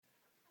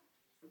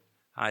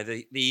Hi,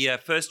 the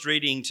first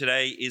reading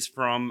today is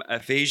from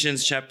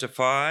Ephesians chapter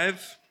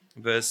 5,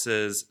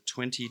 verses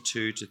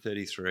 22 to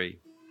 33.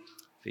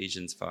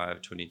 Ephesians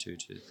 5, 22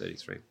 to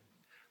 33.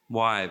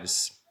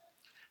 Wives,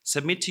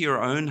 submit to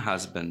your own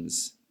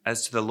husbands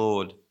as to the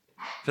Lord.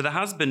 For the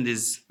husband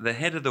is the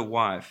head of the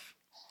wife,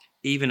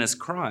 even as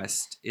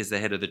Christ is the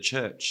head of the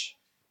church,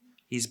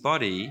 his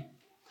body,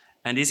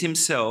 and is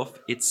himself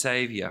its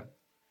Saviour.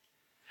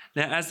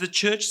 Now, as the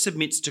church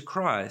submits to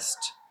Christ,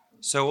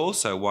 so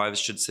also wives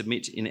should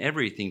submit in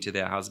everything to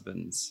their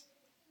husbands.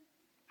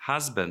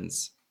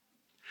 Husbands,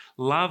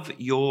 love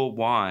your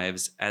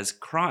wives as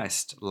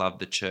Christ loved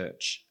the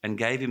church and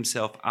gave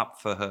himself up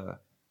for her,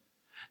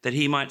 that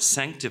he might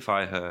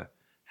sanctify her,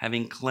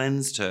 having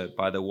cleansed her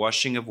by the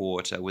washing of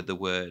water with the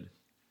word,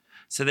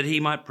 so that he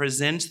might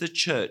present the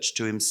church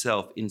to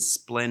himself in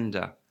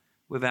splendour,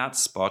 without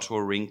spot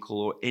or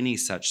wrinkle or any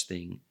such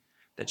thing,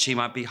 that she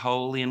might be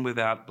holy and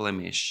without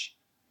blemish.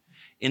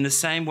 In the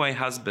same way,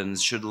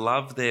 husbands should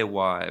love their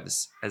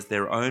wives as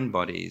their own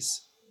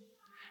bodies.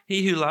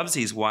 He who loves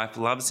his wife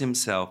loves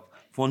himself,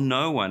 for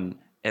no one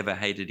ever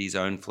hated his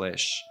own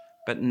flesh,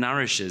 but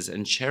nourishes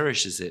and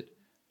cherishes it,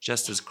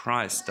 just as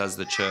Christ does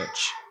the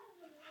church,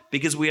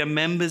 because we are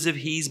members of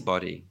his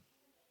body.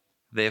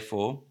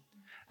 Therefore,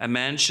 a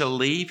man shall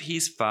leave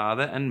his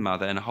father and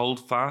mother and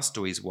hold fast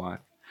to his wife,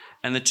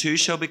 and the two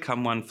shall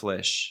become one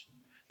flesh.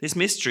 This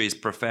mystery is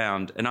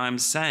profound, and I am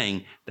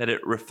saying that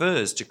it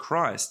refers to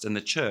Christ and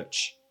the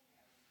church.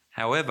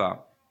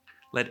 However,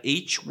 let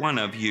each one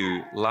of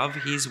you love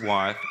his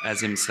wife as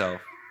himself,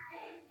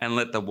 and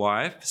let the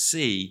wife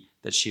see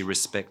that she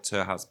respects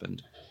her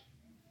husband.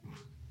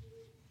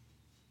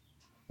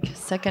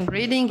 Second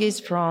reading is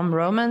from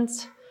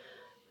Romans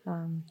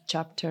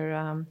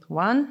chapter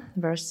 1,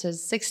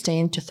 verses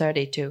 16 to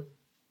 32.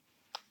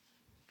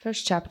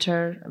 First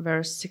chapter,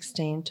 verse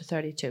 16 to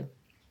 32.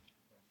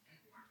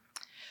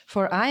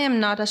 For I am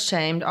not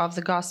ashamed of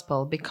the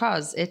gospel,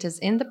 because it is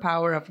in the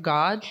power of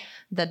God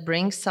that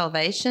brings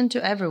salvation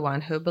to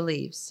everyone who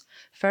believes,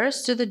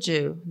 first to the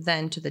Jew,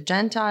 then to the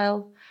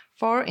Gentile.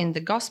 For in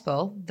the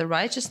gospel the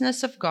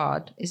righteousness of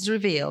God is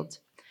revealed,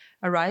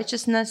 a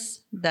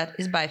righteousness that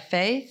is by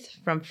faith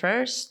from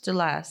first to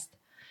last,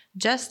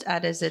 just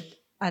as it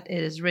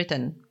is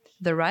written,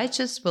 the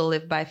righteous will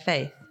live by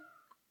faith.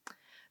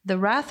 The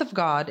wrath of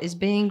God is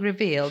being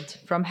revealed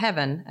from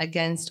heaven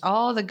against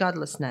all the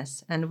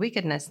godlessness and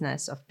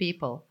wickedness of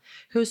people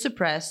who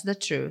suppress the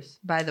truth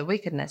by their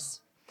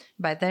wickedness,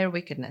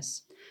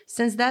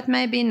 since that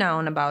may be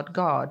known about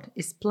God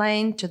is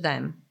plain to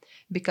them,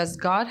 because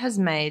God has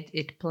made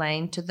it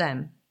plain to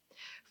them.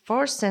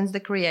 For since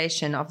the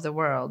creation of the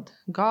world,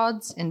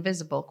 God's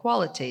invisible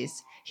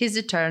qualities, his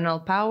eternal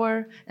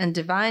power and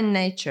divine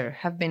nature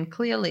have been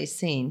clearly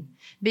seen,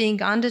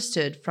 being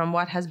understood from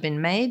what has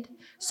been made,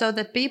 so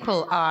that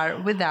people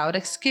are without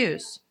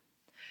excuse.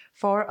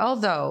 For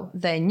although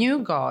they knew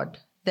God,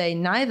 they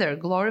neither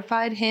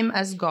glorified him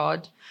as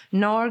God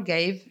nor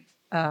gave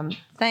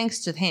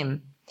thanks to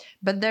him,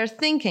 but their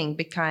thinking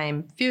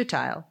became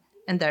futile,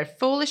 and their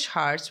foolish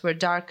hearts were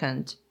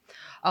darkened.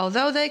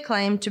 Although they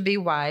claimed to be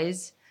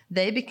wise,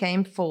 they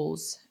became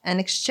fools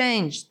and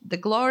exchanged the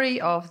glory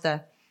of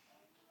the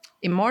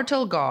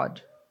immortal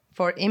God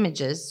for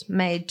images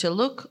made to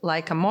look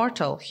like a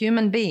mortal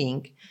human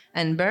being,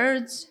 and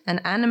birds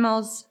and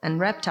animals and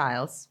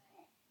reptiles.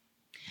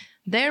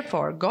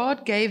 Therefore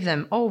God gave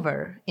them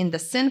over in the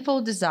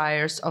sinful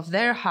desires of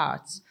their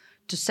hearts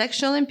to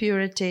sexual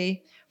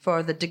impurity,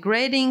 for the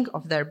degrading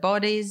of their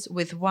bodies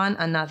with one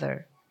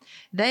another.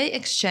 They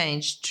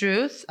exchanged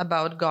truth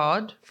about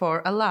God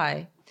for a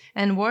lie,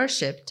 and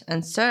worshipped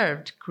and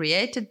served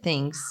created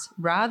things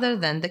rather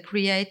than the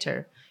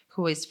Creator,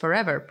 who is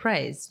forever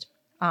praised.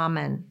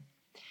 Amen.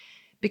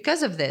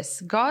 Because of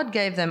this, God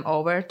gave them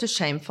over to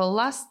shameful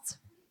lusts.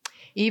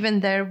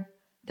 Even their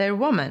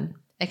women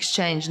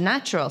exchanged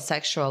natural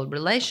sexual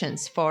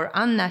relations for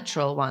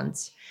unnatural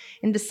ones.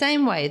 In the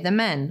same way, the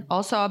men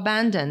also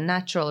abandoned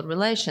natural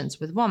relations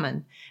with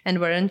women and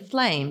were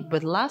inflamed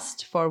with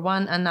lust for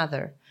one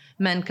another.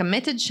 Men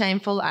committed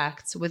shameful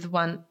acts with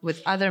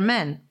other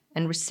men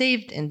and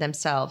received in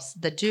themselves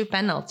the due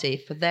penalty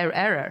for their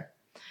error.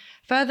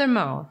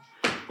 Furthermore,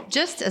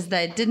 just as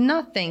they did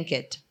not think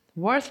it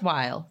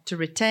worthwhile to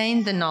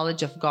retain the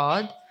knowledge of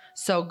God,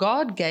 so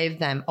God gave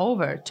them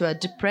over to a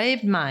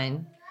depraved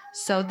mind,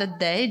 so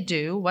that they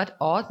do what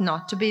ought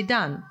not to be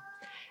done.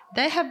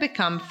 They have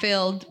become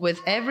filled with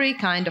every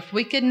kind of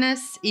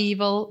wickedness,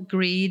 evil,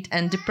 greed,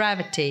 and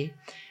depravity.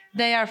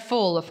 They are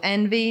full of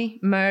envy,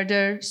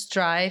 murder,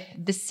 strife,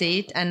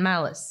 deceit, and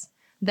malice.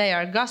 They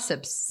are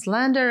gossips,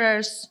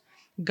 slanderers,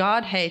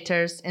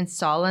 God-haters,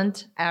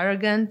 insolent,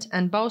 arrogant,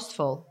 and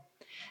boastful.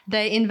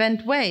 They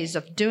invent ways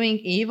of doing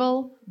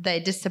evil. They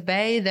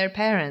disobey their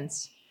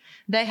parents.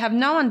 They have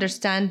no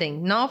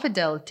understanding, no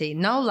fidelity,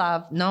 no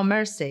love, no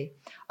mercy,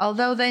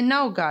 although they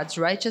know God's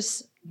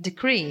righteous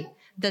decree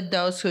that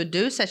those who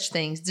do such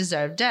things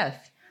deserve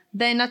death.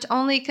 They not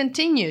only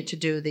continue to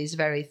do these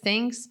very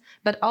things,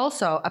 but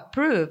also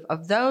approve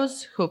of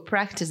those who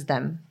practice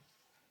them.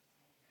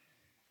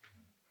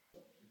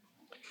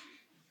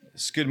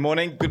 Good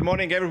morning. Good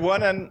morning,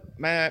 everyone, and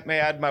may I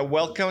add my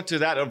welcome to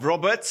that of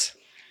Robert.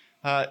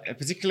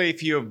 Particularly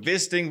if you're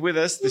visiting with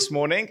us this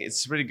morning,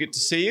 it's really good to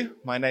see you.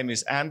 My name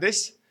is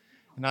Andis,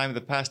 and I'm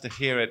the pastor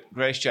here at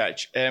Grace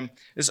Church.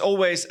 There's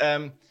always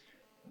a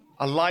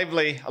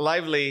slightly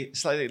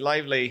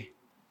lively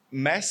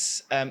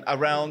mess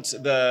around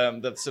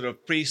the sort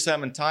of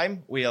pre-sermon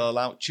time. We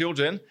allow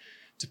children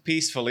to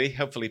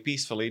hopefully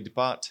peacefully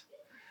depart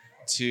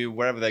to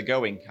wherever they're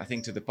going, I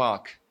think to the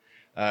park.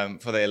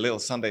 For their little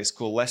Sunday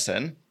school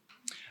lesson.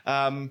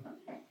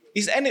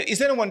 Is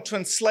anyone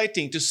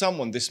translating to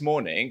someone this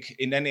morning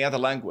in any other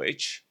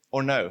language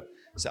or no?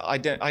 So I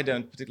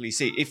don't particularly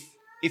see.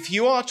 If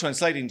you are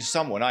translating to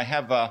someone, I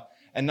have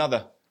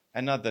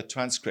another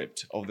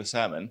transcript of the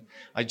sermon.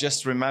 I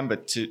just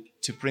remembered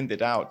to print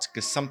it out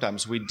because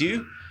sometimes we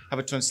do have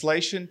a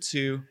translation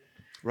to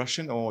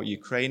Russian or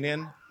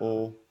Ukrainian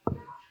or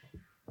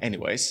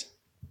anyways.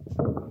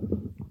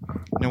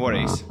 No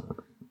worries.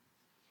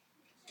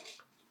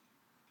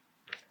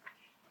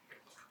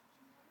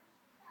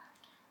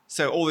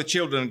 So all the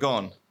children are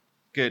gone.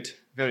 Good,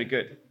 very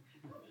good.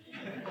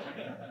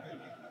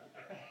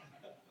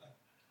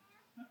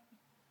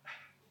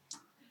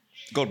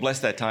 God bless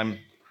that time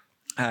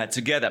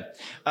together.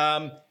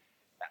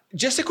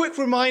 Just a quick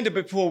reminder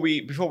before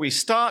we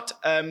start.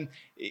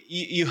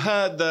 You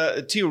heard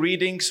the two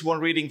readings,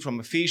 one reading from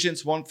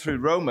Ephesians, one through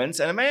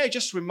Romans. And may I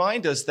just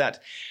remind us that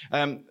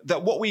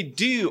what we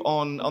do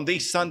on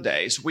these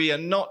Sundays, we are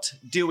not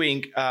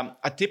doing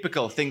a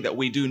typical thing that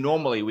we do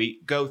normally. We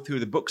go through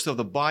the books of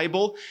the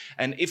Bible.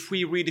 And if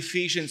we read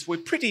Ephesians, we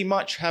pretty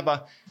much have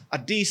a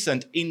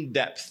decent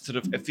in-depth sort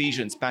of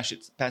Ephesians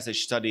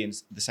passage study, and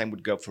the same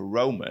would go for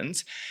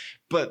Romans.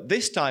 But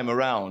this time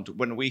around,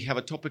 when we have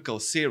a topical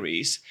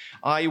series,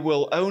 I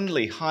will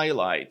only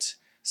highlight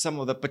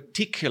some of the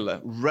particular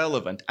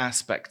relevant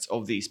aspects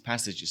of these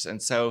passages. And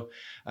so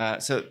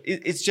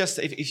it's just,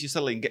 if you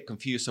suddenly get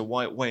confused, so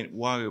why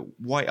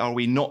are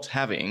we not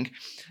having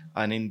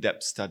an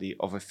in-depth study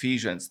of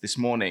Ephesians this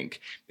morning?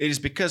 It is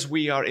because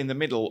we are in the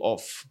middle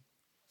of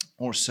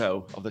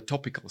the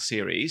topical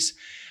series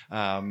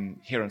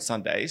here on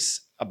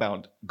Sundays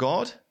about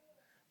God,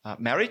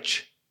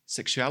 marriage,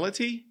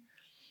 sexuality,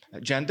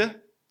 gender,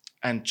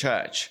 and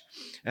church.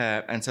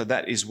 And so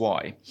that is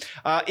why.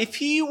 If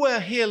you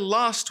were here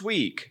last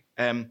week,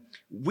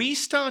 we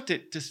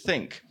started to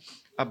think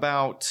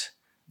about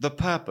the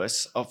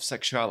purpose of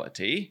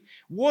sexuality.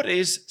 What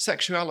is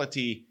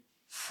sexuality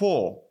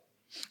for?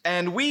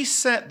 And we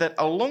said that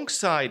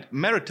alongside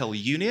marital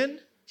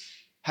union,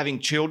 having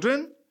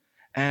children,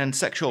 and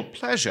sexual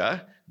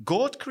pleasure,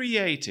 God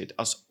created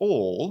us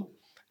all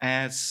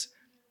as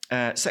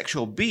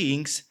sexual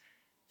beings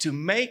to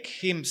make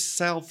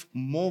himself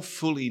more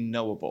fully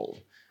knowable.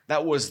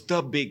 That was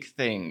the big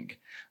thing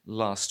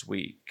last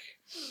week.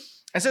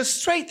 And so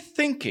straight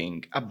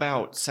thinking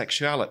about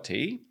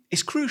sexuality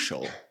is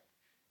crucial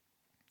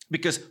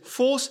because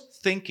false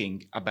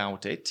thinking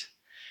about it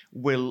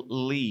will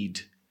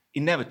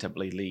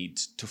inevitably lead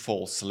to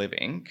false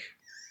living.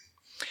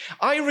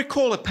 I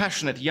recall a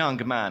passionate young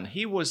man.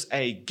 He was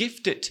a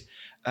gifted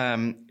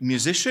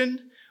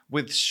musician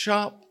with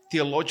sharp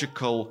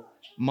theological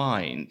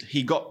mind.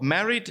 He got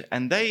married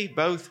and they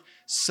both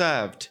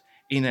served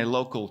in a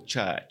local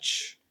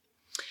church.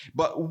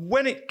 But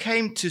when it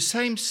came to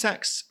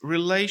same-sex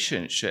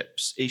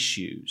relationships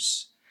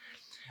issues,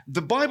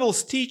 the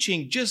Bible's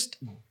teaching just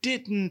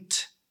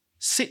didn't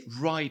sit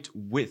right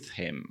with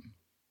him.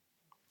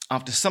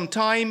 After some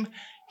time,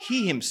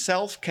 he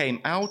himself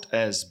came out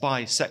as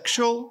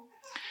bisexual.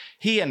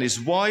 He and his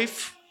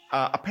wife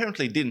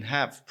apparently didn't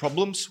have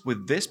problems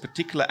with this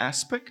particular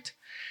aspect,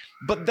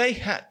 but they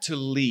had to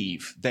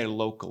leave their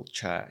local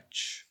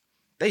church.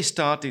 They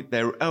started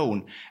their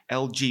own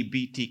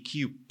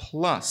LGBTQ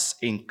plus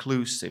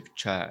inclusive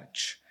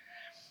church.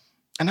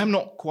 And I'm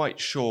not quite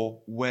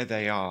sure where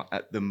they are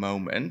at the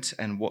moment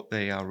and what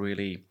they are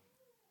really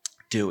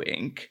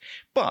doing.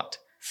 But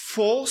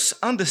false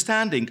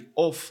understanding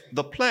of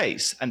the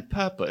place and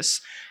purpose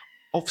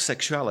of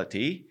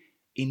sexuality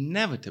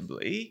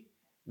inevitably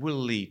will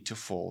lead to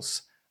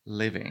false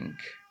living.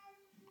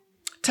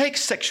 Take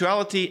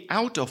sexuality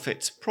out of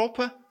its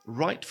proper,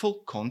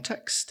 rightful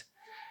context,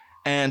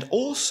 and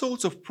all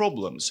sorts of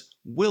problems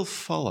will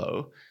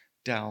follow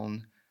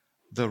down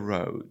the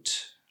road.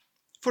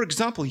 For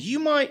example, you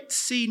might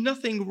see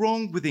nothing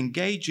wrong with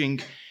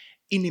engaging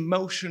in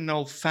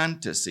emotional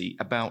fantasy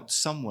about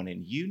someone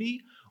in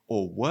uni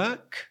or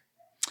work.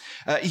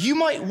 You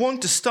might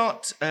want to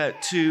start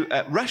to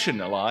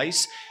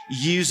rationalize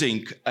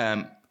using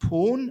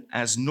porn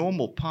as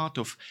normal part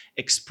of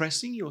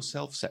expressing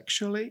yourself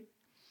sexually.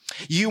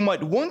 You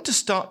might want to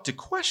start to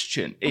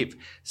question if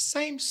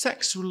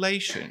same-sex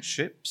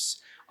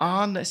relationships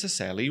are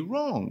necessarily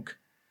wrong,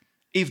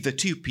 if the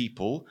two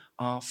people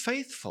are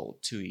faithful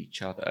to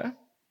each other.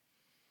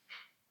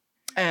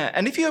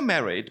 And if you're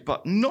married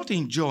but not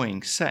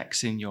enjoying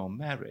sex in your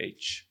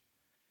marriage,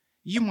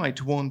 you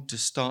might want to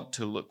start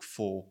to look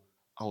for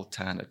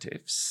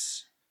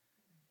alternatives.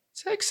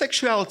 take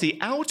sexuality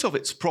out of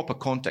its proper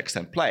context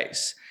and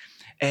place,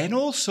 and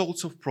all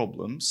sorts of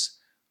problems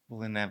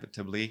will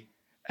inevitably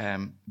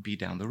be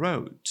down the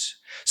road.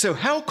 So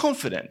how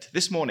confident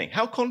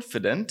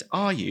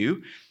are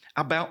you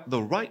about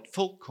the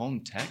rightful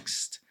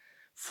context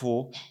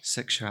for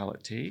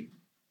sexuality?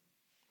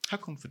 How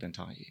confident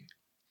are you?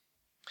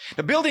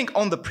 Now, building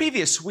on the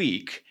previous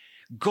week,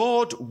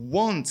 God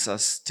wants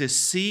us to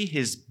see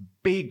his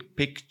big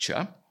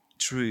picture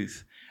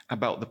truth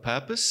about the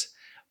purpose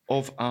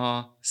of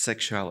our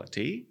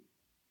sexuality.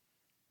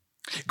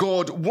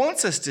 God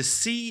wants us to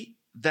see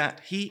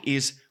that he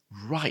is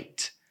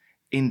right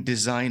in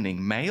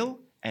designing male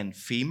and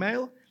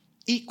female,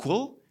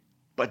 equal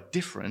but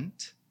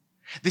different.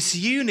 This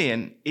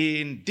union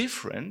in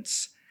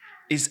difference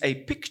is a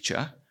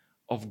picture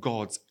of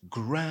God's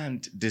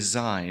grand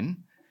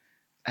design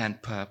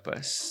and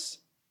purpose.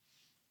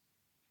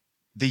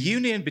 The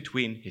union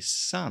between his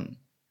Son,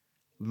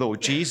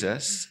 Lord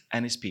Jesus,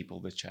 and his people,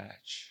 the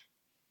church.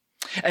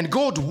 And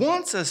God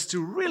wants us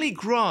to really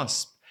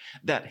grasp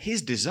that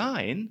his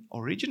design,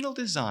 original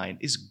design,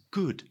 is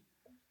good,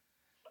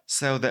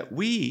 so that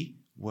we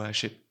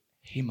worship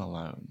him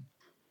alone.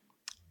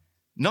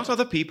 Not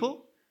other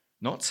people,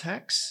 not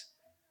sex,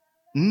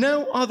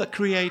 no other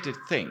created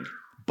thing,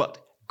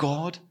 but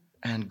God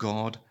and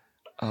God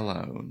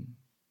alone.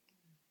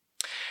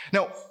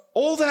 Now,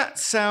 all that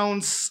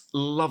sounds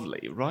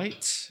lovely,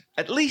 right?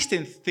 At least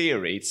in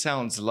theory, it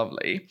sounds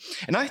lovely.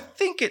 And I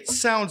think it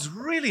sounds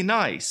really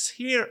nice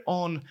here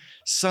on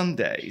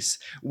Sundays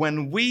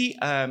when we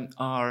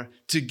are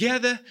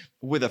together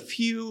with a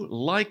few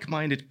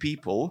like-minded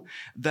people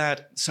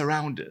that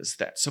surround us,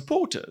 that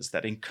support us,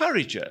 that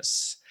encourage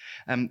us.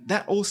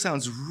 That all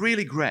sounds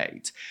really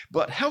great.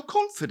 But how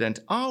confident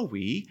are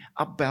we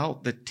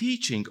about the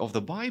teaching of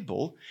the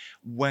Bible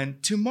when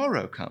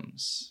tomorrow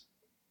comes?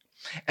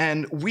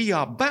 And we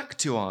are back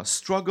to our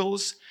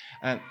struggles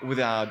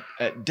with our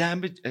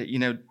damaged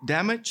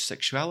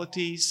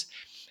sexualities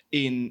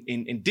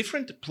in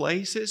different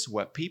places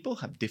where people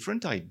have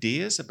different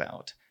ideas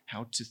about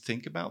how to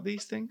think about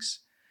these things.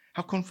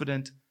 How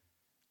confident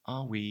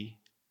are we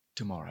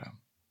tomorrow?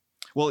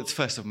 Well, it's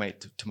 1st of May.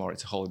 Tomorrow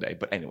it's a holiday.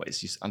 But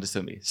anyways, you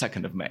understand me.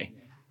 2nd of May,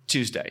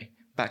 Tuesday,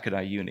 back at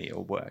our uni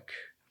or work.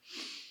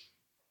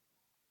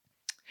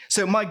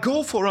 So my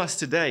goal for us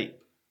today,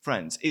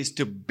 friends, is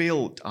to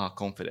build our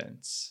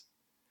confidence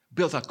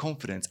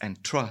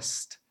and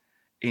trust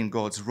in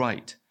God's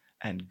right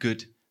and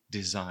good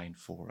design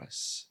for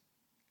us.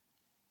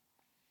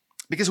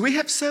 Because we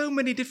have so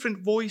many different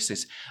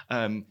voices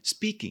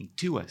speaking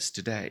to us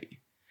today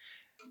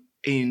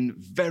in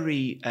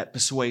very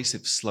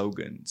persuasive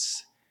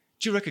slogans.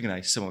 Do you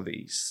recognize some of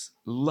these?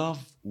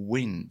 Love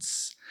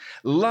wins.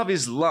 Love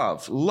is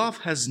love. Love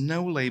has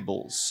no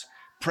labels.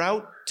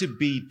 Proud to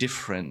be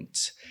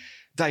different.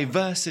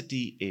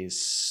 Diversity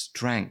is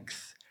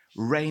strength.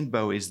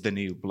 Rainbow is the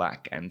new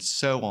black, and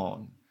so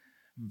on.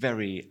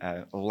 Very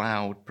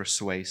loud,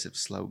 persuasive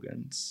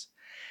slogans.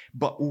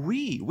 But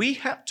we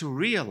have to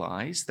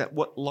realize that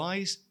what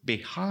lies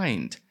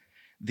behind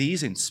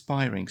these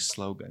inspiring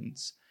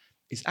slogans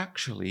is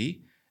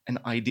actually an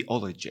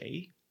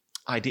ideology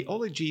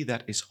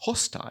that is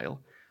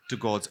hostile to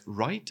God's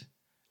right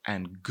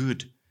and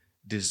good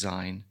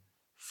design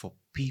for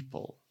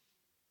people.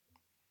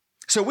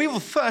 So we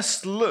will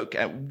first look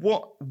at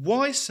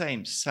why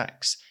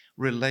same-sex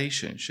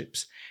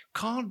relationships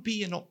can't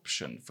be an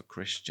option for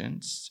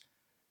Christians.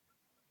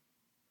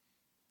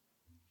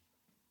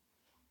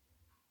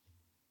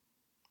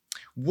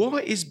 Why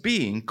is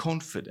being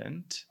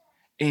confident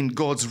in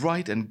God's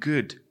right and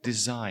good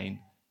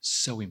design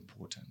so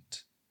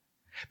important?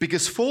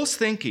 Because false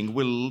thinking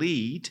will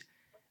lead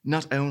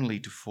not only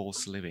to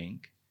false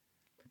living,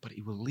 but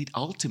it will lead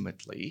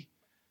ultimately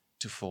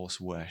to false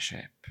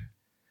worship.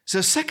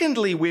 So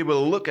secondly, we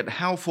will look at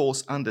how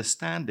false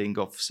understanding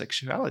of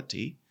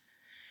sexuality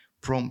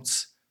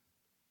prompts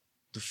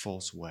the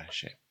false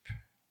worship.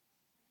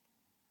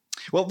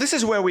 Well, this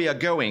is where we are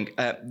going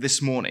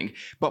this morning.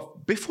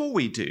 But before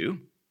we do,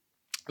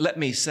 let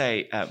me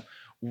say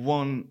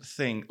one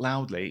thing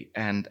loudly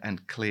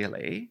and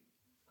clearly.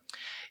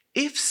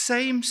 If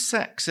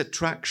same-sex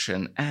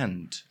attraction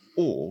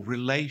and/or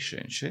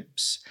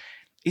relationships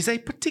is a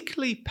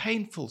particularly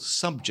painful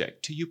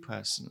subject to you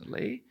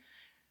personally,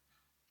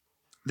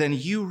 then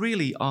you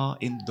really are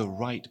in the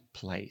right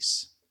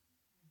place.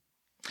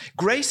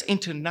 Grace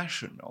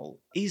International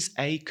is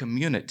a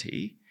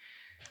community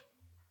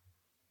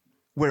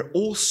where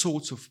all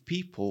sorts of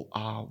people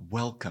are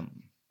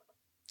welcome.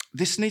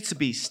 This needs to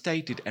be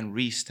stated and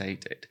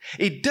restated.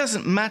 It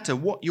doesn't matter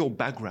what your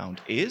background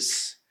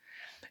is.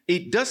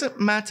 It doesn't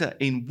matter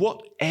in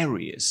what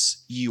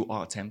areas you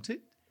are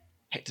tempted,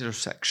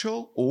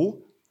 heterosexual or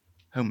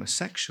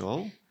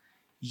homosexual.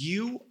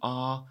 You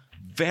are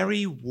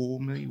very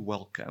warmly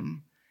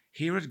welcome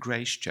here at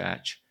Grace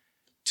Church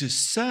to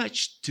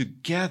search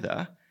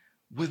together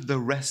with the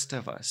rest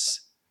of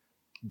us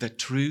the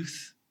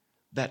truth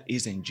that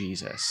is in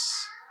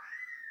Jesus.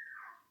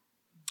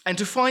 and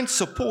to find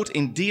support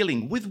in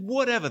dealing with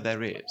whatever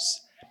there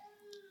is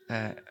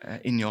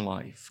in your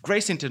life.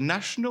 Grace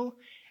International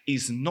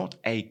is not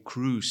a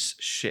cruise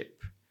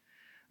ship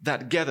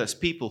that gathers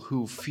people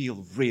who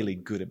feel really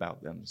good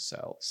about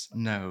themselves.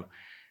 No,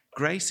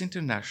 Grace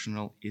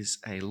International is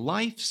a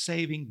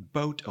life-saving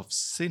boat of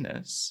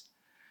sinners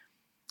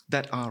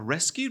that are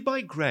rescued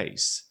by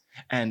grace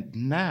and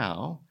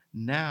now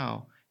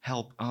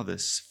help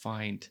others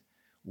find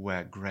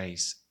where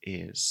grace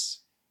is.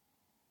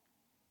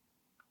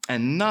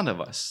 And none of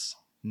us,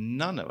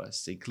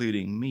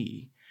 including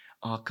me,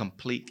 are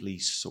completely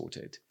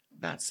sorted.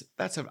 I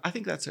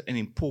think that's an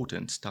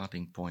important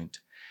starting point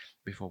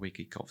before we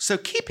kick off. So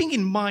keeping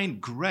in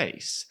mind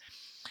grace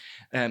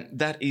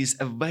that is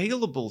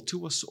available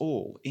to us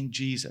all in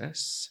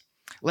Jesus,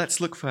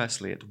 let's look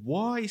firstly at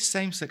why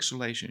same-sex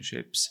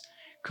relationships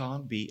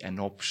can't be an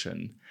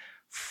option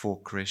for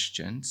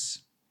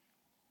Christians.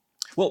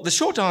 Well, the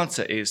short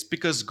answer is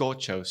because God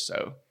chose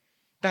so.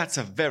 That's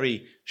a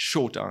very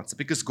short answer,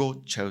 because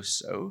God chose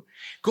so.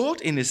 God,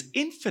 in his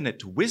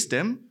infinite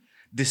wisdom,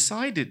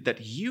 decided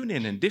that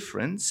union and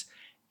difference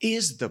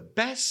is the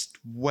best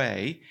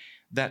way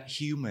that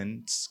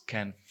humans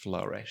can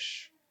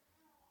flourish.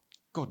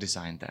 God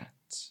designed that.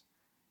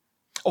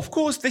 Of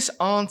course, this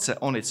answer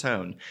on its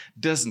own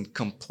doesn't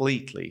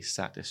completely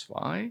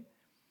satisfy.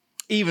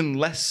 Even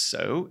less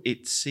so,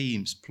 it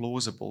seems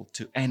plausible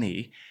to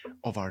any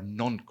of our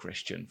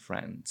non-Christian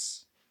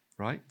friends,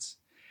 right?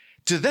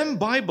 To them,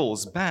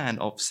 Bible's ban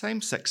of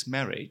same-sex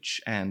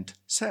marriage and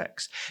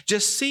sex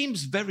just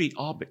seems very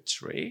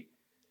arbitrary.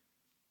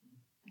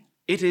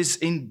 It is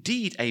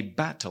indeed a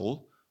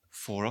battle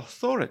for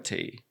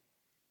authority.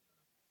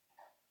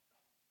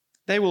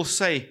 They will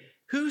say,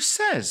 who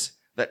says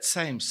that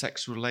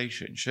same-sex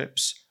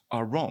relationships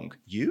are wrong?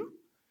 You?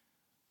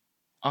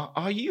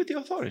 Are you the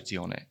authority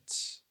on it?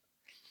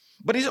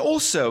 But it's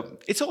also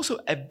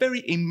a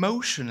very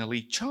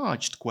emotionally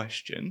charged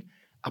question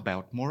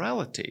about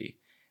morality.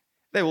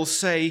 They will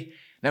say,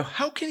 now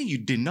how can you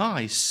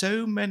deny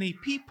so many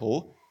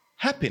people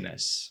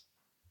happiness?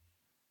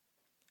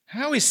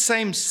 How is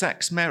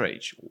same-sex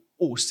marriage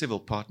or civil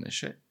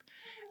partnership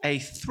a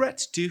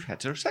threat to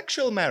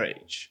heterosexual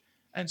marriage?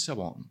 And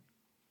so on.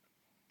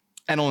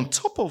 And on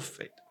top of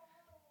it,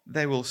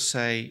 they will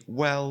say,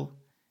 well,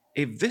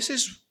 if this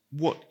is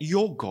what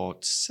your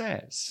God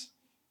says,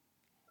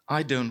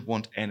 I don't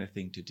want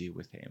anything to do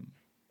with him.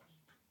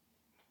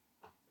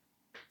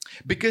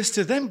 Because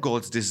to them,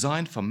 God's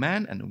design for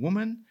man and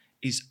woman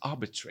is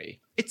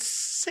arbitrary. It's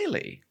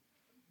silly.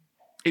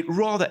 It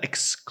rather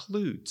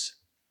excludes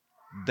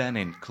than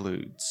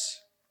includes.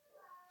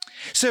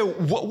 So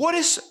what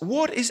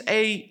is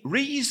a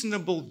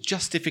reasonable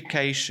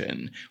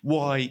justification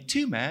why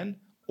two men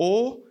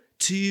or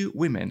two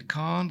women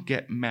can't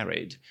get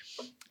married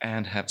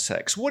and have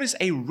sex? What is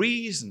a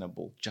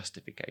reasonable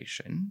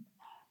justification?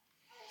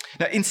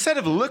 Now, instead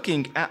of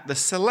looking at the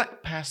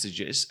select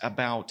passages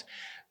about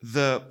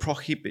the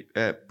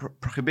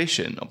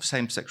prohibition of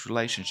same-sex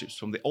relationships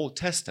from the Old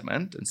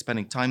Testament and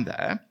spending time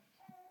there,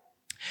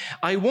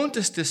 I want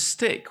us to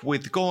stick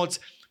with God's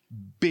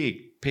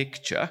big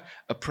picture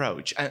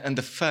approach and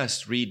the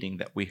first reading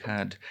that we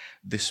had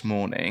this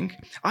morning.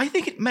 I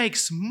think it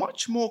makes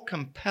much more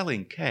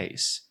compelling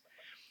case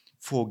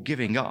for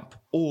giving up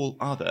all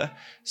other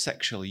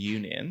sexual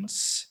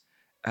unions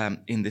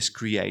in this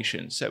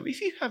creation. So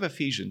if you have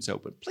Ephesians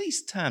open,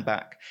 please turn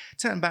back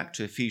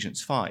to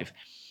Ephesians 5,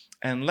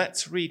 and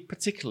let's read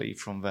particularly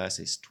from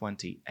verses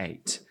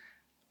 28.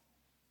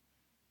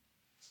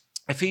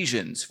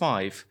 Ephesians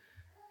 5,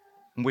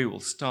 and we will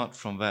start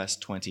from verse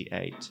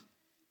 28.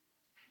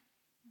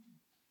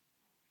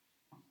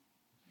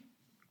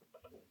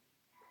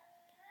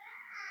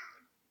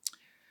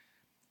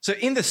 So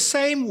in the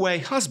same way,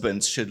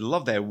 husbands should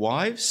love their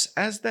wives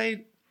as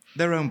their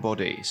own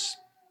bodies.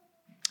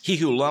 He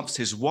who loves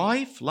his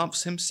wife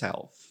loves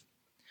himself.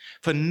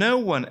 For no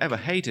one ever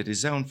hated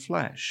his own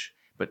flesh,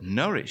 but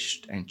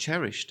nourished and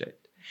cherished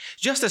it,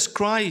 just as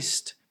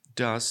Christ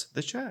does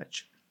the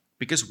church,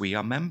 because we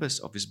are members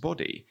of his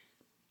body.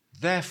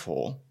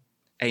 Therefore,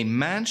 a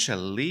man shall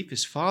leave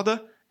his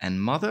father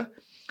and mother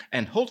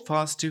and hold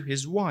fast to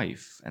his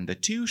wife, and the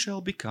two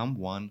shall become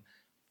one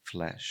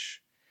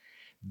flesh.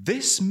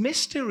 This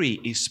mystery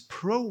is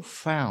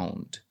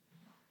profound,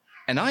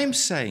 and I am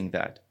saying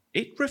that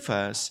it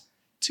refers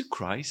to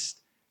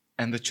Christ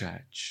and the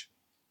church.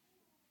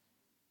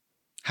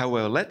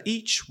 However, let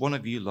each one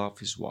of you love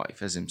his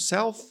wife as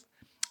himself,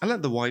 and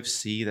let the wife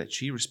see that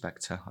she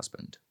respects her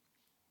husband.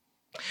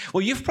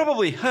 Well, you've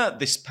probably heard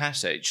this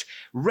passage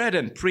read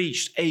and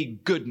preached a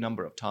good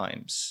number of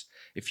times.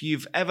 If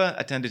you've ever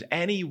attended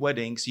any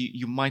weddings,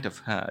 you might have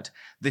heard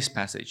this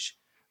passage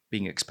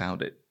being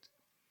expounded.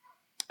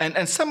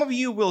 And some of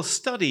you will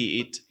study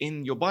it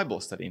in your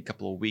Bible study in a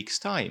couple of weeks'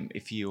 time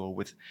if you are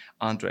with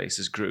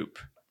Andres' group.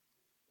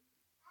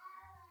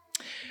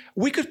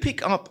 We could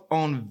pick up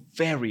on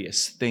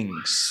various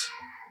things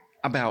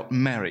about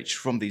marriage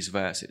from these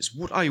verses.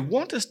 What I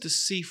want us to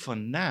see for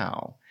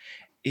now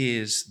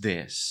is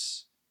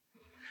this: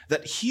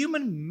 that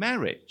human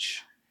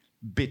marriage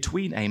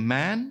between a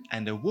man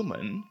and a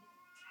woman,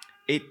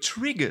 it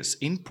triggers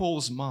in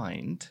Paul's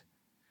mind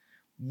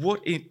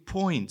what it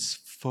points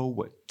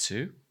forward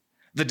to,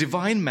 the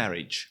divine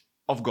marriage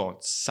of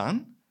God's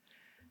Son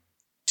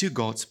to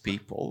God's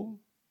people.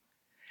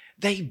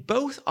 They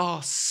both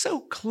are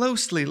so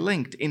closely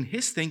linked in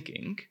his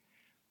thinking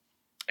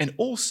and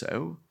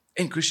also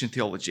in Christian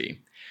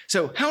theology.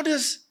 So how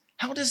does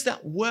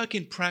that work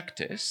in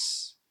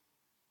practice?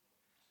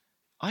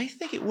 I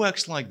think it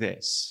works like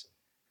this.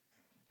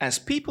 As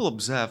people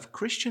observe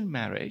Christian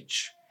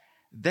marriage,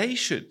 they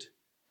should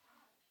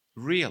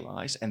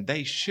realize and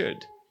they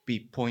should be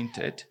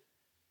pointed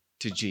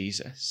to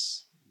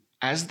Jesus.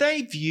 As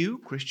they view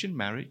Christian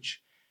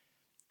marriage,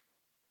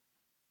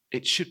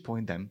 it should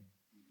point them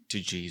to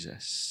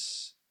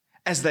Jesus.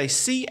 As they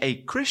see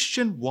a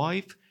Christian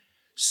wife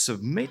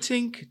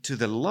submitting to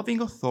the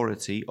loving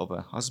authority of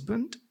her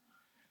husband,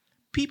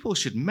 people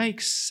should make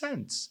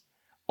sense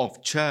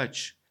of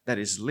church that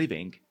is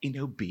living in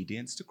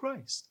obedience to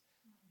Christ.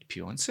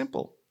 Pure and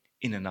simple,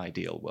 in an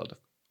ideal world,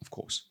 of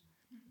course.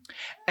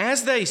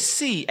 As they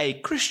see a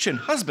Christian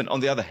husband, on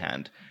the other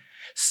hand,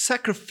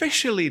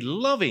 sacrificially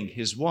loving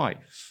his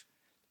wife,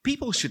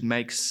 people should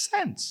make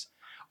sense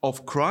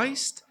of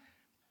Christ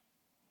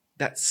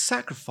that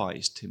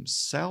sacrificed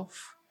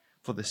himself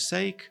for the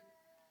sake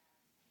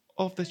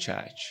of the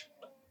church,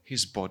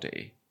 his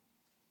body,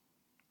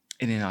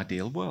 in an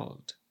ideal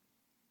world.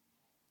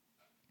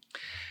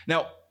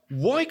 Now,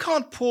 why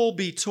can't Paul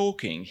be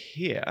talking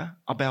here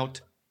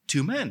about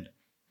two men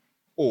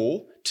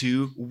or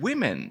two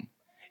women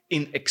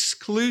in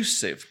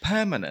exclusive,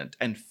 permanent,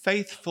 and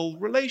faithful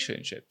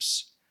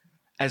relationships,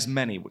 as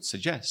many would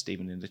suggest,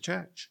 even in the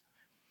church?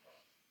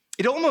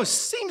 It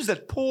almost seems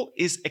that Paul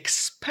is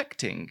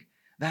expecting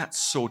that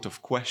sort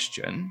of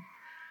question.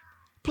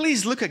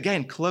 Please look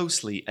again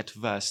closely at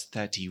verse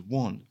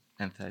 31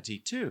 and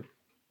 32.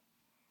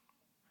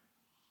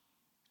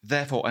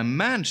 Therefore, a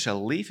man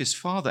shall leave his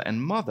father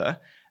and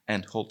mother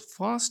and hold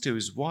fast to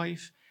his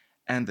wife,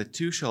 and the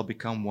two shall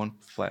become one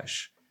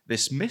flesh.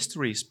 This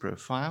mystery is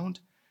profound,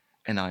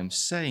 and I'm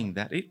saying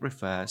that it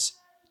refers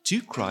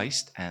to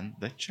Christ and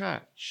the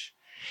church.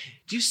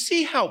 Do you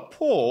see how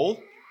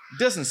Paul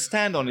doesn't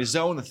stand on his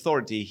own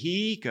authority?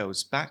 He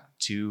goes back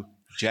to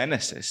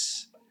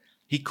Genesis.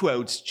 He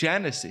quotes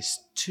Genesis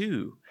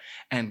 2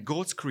 and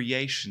God's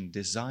creation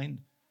design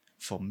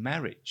for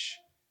marriage.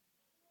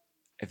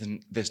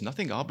 And there's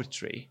nothing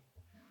arbitrary.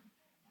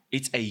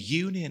 It's a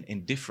union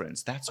in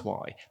difference. That's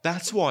why.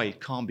 That's why it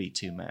can't be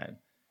two men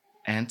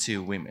and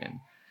two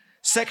women.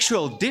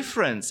 Sexual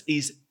difference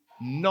is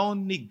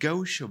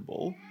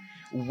non-negotiable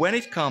when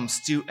it comes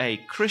to a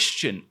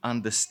Christian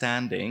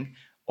understanding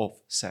of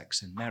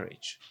sex and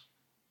marriage.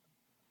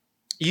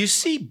 You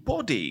see,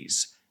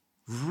 bodies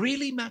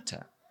really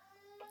matter.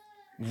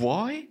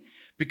 Why?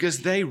 Because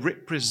they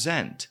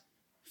represent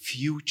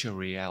future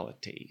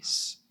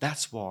realities.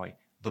 That's why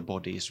the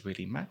bodies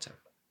really matter.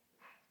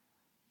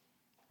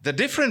 The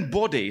different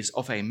bodies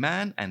of a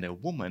man and a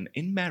woman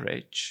in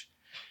marriage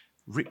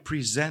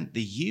represent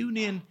the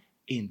union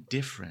in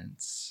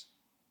difference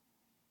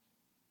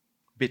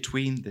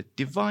between the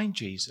divine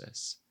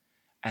Jesus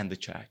and the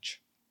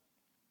church.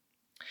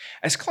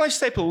 As Clive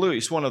Staple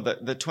Lewis, one of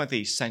the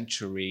 20th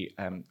century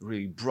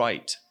really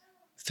bright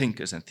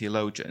thinkers and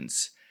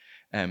theologians,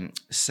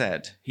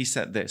 said, he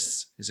said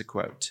this, is a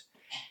quote: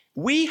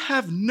 "We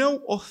have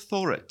no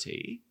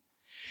authority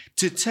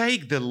to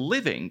take the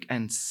living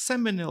and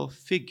seminal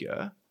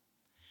figure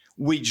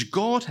which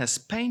God has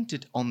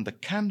painted on the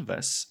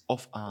canvas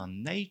of our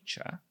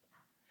nature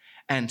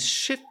and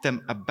shift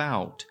them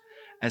about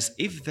as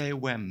if they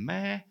were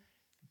mere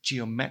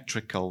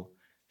geometrical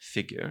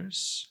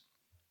figures."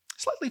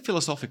 Slightly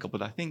philosophical,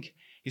 but I think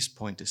his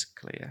point is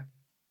clear.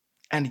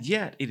 And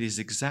yet it is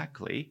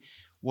exactly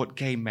what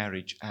gay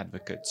marriage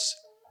advocates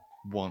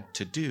want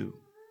to do.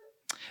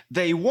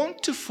 They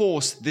want to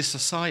force this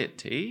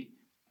society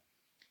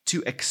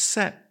to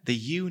accept the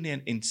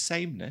union in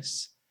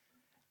sameness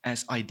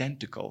as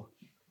identical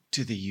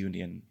to the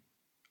union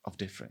of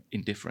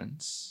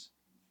difference.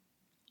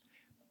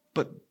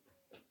 But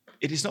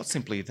it is not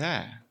simply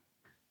there.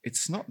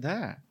 It's not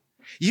there.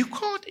 You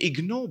can't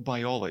ignore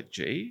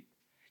biology.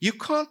 You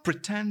can't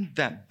pretend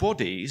that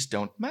bodies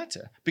don't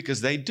matter,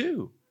 because they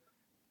do.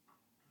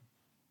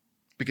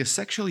 Because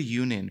sexual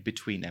union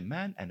between a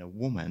man and a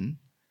woman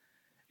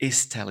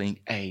is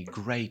telling a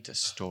greater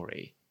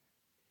story.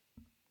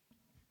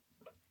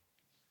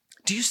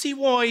 Do you see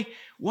why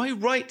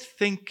right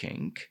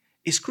thinking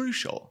is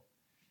crucial?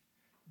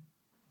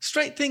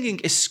 Straight thinking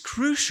is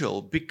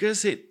crucial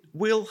because it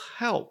will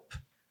help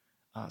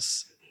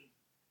us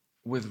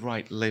with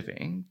right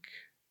living.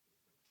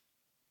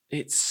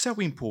 It's so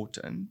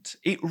important.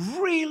 It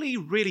really,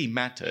 really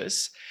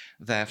matters,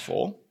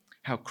 therefore,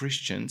 how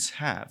Christians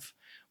have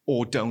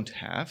or don't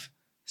have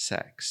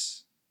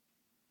sex.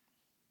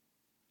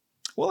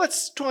 Well,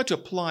 let's try to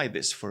apply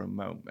this for a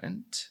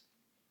moment.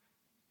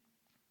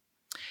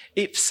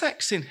 If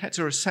sex in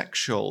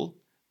heterosexual,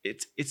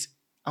 it's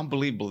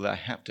unbelievable that I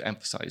have to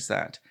emphasize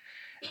that.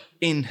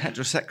 In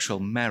heterosexual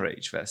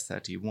marriage, verse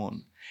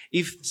 31,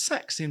 if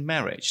sex in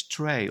marriage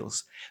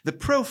trails the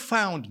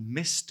profound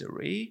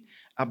mystery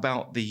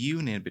about the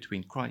union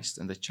between Christ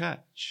and the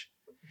church,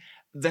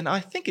 then I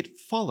think it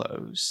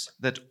follows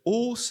that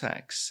all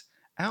sex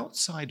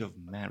outside of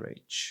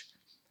marriage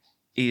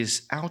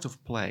is out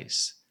of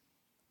place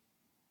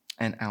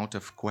and out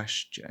of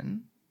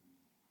question.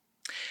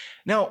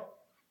 Now,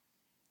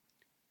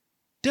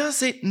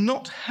 does it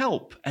not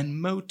help and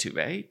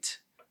motivate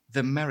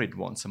the married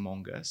ones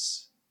among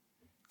us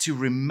to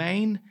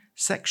remain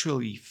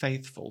sexually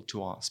faithful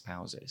to our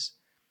spouses?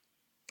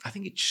 I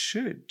think it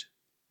should.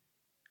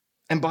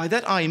 And by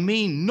that I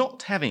mean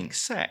not having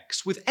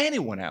sex with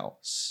anyone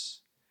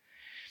else,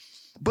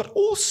 but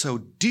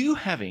also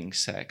having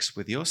sex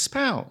with your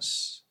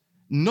spouse,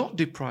 not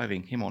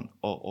depriving him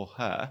or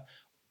her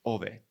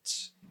of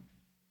it.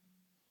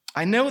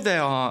 I know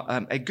there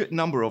are a good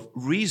number of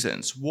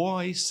reasons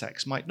why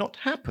sex might not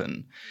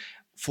happen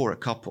for a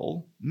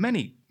couple,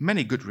 many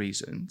good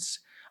reasons.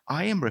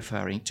 I am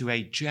referring to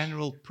a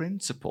general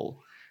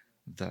principle,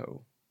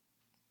 though.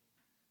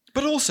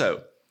 But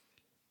also,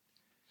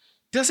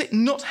 does it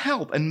not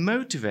help and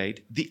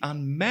motivate the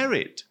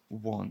unmarried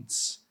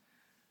ones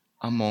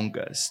among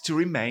us to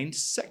remain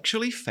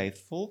sexually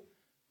faithful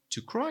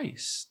to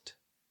Christ?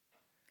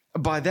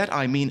 By that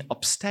I mean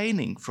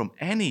abstaining from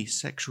any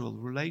sexual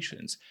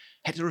relations,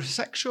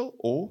 heterosexual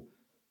or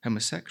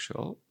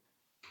homosexual,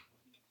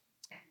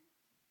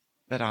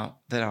 that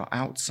are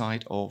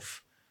outside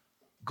of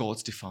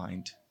God's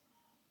defined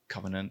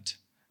covenant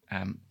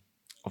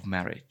of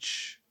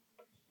marriage.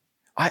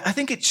 I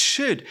think it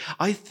should.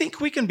 I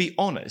think we can be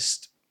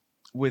honest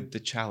with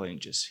the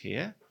challenges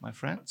here, my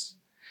friends.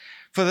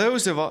 For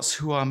those of us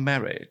who are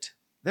married,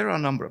 there are a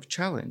number of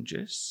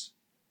challenges.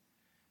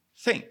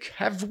 Think,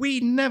 have we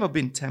never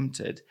been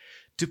tempted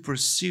to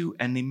pursue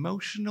an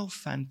emotional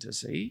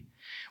fantasy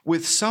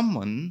with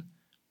someone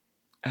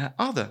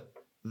other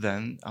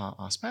than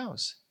our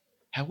spouse?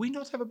 Have we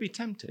not ever been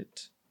tempted?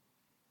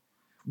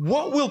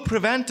 What will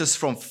prevent us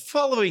from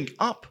following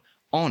up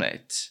on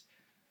it,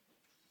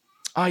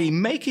 i.e.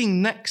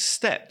 making next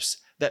steps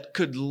that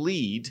could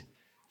lead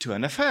to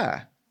an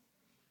affair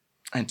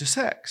and to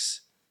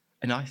sex?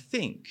 And I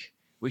think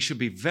we should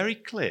be very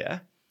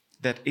clear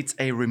that it's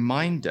a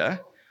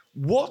reminder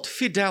what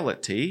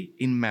fidelity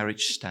in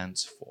marriage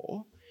stands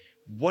for,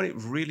 what it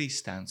really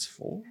stands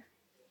for.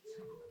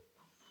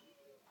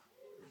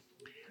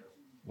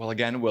 Well,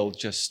 again, we'll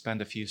just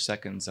spend a few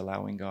seconds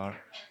allowing our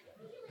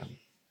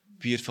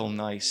beautiful,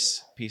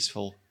 nice,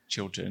 peaceful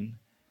children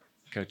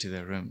go to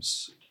their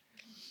rooms.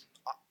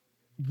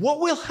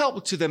 What will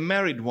help to the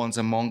married ones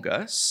among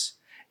us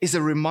is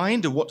a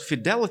reminder what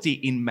fidelity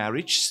in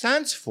marriage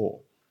stands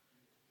for.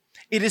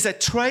 It is a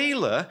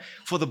trailer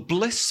for the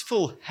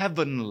blissful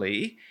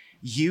heavenly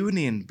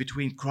union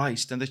between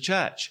Christ and the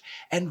church.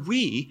 And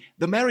we,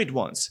 the married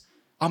ones,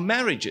 our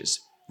marriages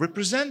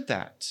represent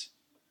that.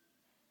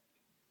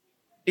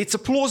 It's a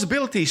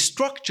plausibility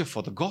structure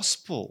for the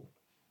gospel.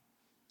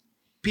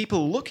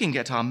 People looking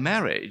at our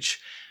marriage,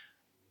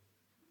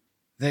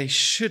 they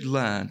should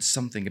learn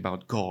something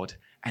about God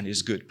and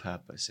his good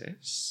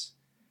purposes.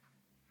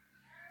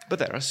 But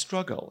there are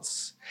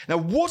struggles. Now,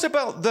 what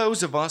about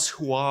those of us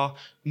who are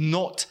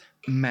not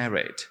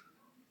married?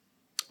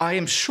 I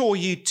am sure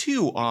you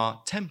too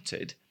are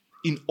tempted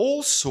in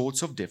all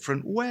sorts of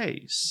different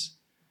ways.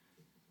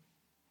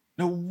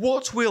 Now,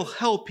 what will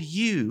help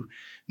you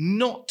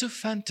not to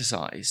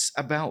fantasize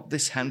about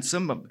this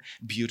handsome,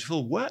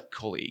 beautiful work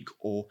colleague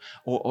or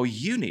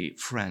uni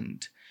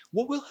friend?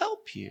 What will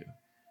help you?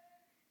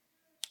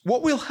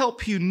 What will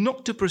help you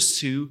not to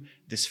pursue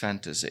this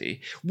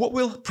fantasy? What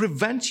will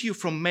prevent you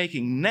from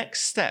making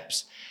next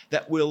steps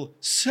that will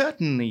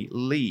certainly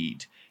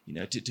lead,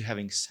 to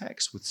having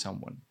sex with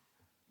someone?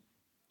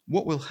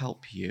 What will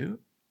help you?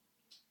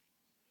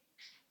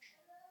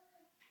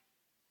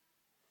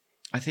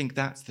 I think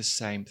that's the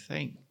same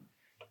thing.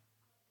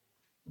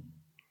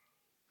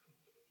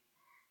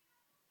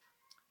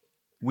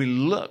 We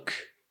look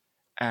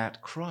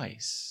at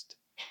Christ.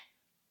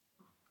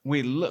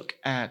 We look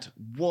at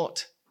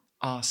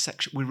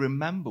we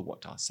remember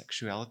what our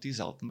sexuality is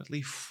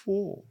ultimately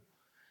for.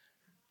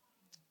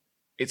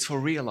 It's for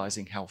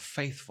realizing how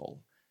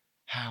faithful,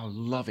 how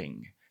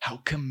loving, how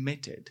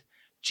committed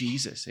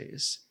Jesus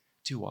is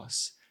to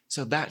us.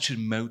 So that should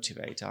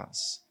motivate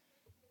us,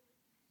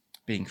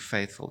 being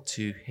faithful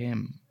to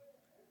him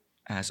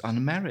as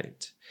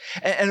unmarried.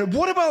 And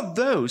what about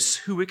those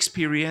who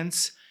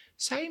experience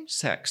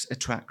same-sex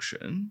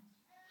attraction?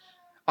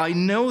 I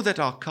know that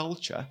our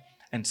culture,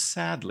 and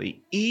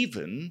sadly,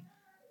 even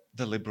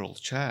the liberal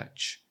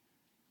church,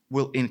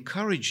 will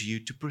encourage you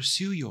to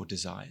pursue your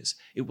desires.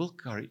 It will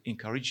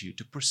encourage you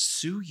to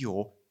pursue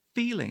your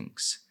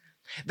feelings.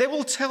 They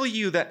will tell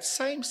you that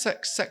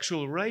same-sex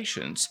sexual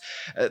relations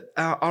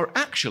are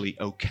actually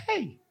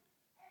okay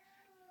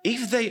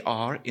if they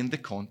are in the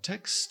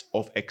context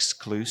of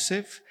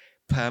exclusive,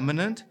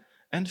 permanent,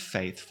 and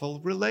faithful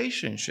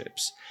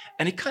relationships.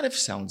 And it kind of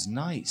sounds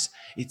nice.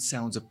 It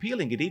sounds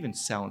appealing. It even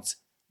sounds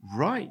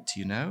right,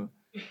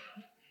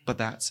 But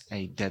that's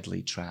a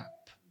deadly trap.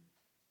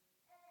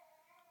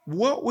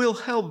 What will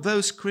help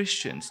those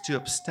Christians to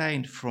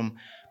abstain from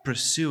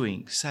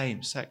pursuing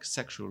same-sex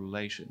sexual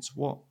relations?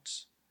 What?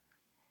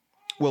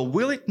 Well,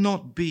 will it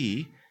not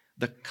be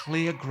the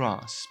clear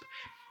grasp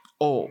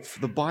of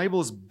the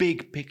Bible's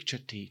big picture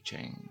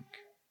teaching?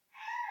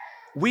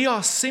 We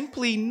are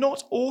simply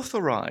not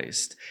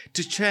authorized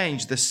to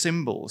change the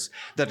symbols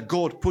that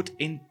God put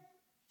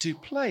into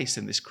place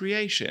in this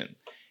creation.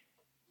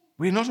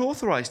 We're not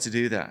authorized to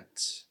do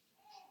that.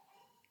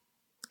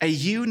 A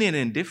union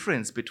in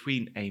difference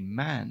between a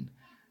man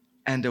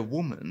and a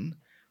woman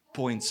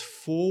points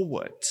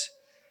forward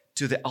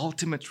to the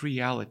ultimate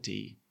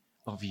reality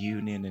of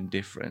union and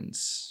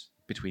difference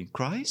between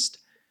Christ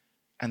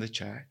and the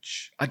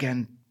church.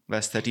 Again,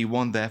 verse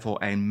 31, therefore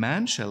a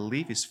man shall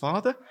leave his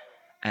father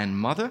and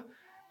mother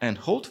and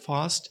hold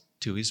fast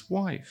to his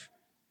wife,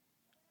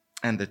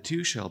 and the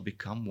two shall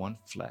become one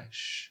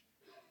flesh.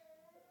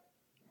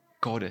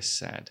 God has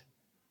said,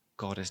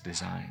 God has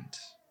designed.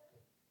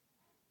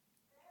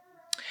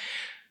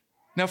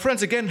 Now,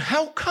 friends, again,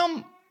 how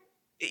come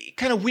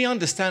we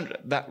understand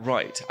that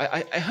right?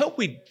 I hope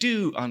we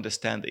do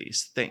understand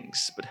these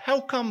things, but how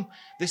come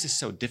this is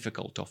so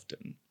difficult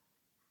often?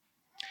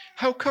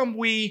 How come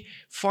we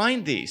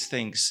find these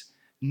things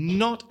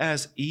not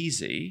as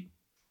easy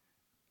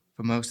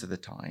for most of the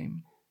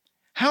time?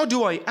 How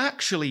do I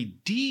actually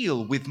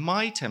deal with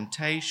my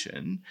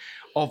temptation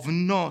of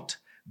not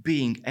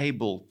being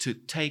able to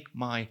take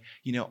my,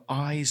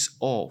 eyes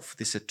off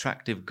this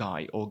attractive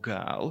guy or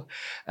girl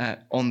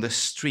on the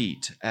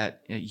street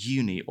at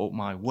uni or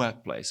my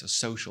workplace or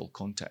social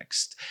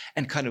context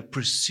and kind of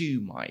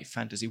pursue my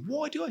fantasy?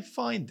 Why do I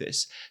find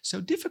this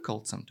so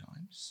difficult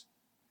sometimes?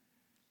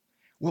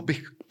 Well,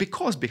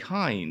 because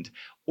behind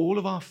all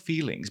of our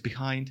feelings,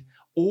 behind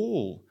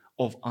all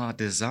of our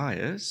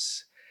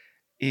desires,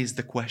 is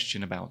the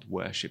question about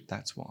worship.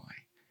 That's why.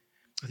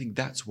 I think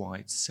that's why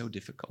it's so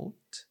difficult.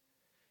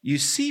 You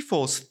see,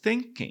 false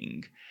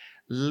thinking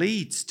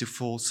leads to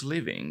false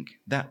living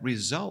that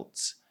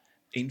results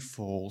in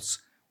false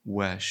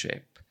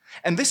worship.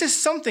 And this is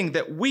something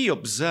that we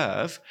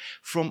observe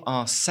from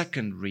our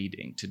second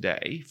reading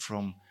today,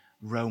 from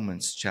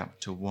Romans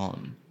chapter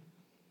 1.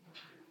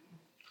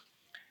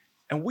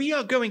 And we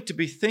are going to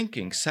be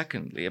thinking,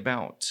 secondly,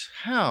 about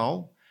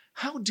how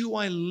do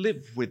I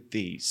live with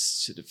these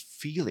sort of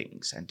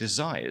feelings and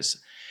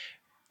desires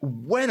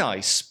when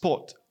I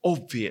spot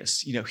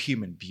obvious,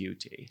 human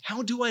beauty?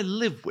 How do I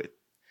live with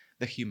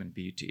the human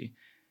beauty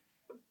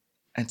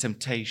and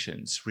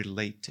temptations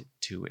related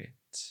to it?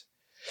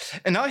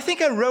 And I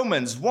think a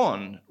Romans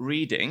 1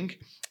 reading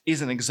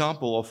is an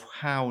example of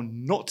how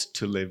not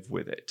to live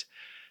with it.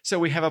 So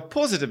we have a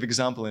positive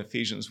example in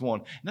Ephesians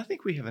 1, and I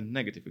think we have a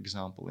negative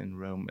example in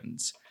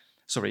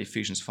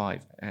Ephesians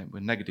 5, a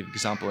negative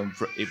example in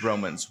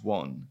Romans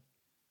 1.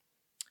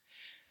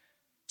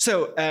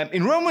 So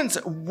in Romans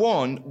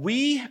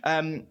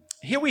 1,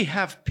 here we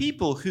have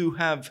people who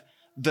have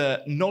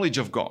the knowledge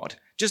of God.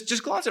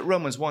 Just glance at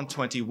Romans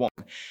 1:21.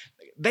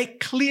 They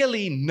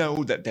clearly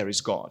know that there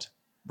is God,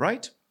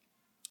 right?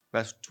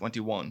 Verse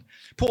 21.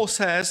 Paul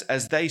says,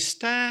 as they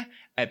stare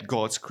at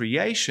God's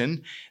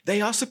creation,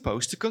 they are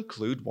supposed to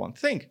conclude one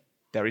thing: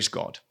 there is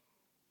God.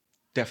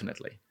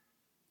 Definitely.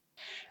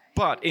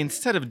 But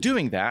instead of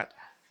doing that,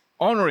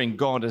 honoring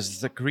God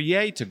as the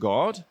creator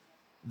God,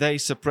 they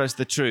suppress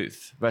the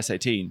truth. Verse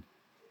 18.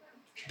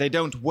 They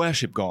don't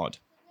worship God.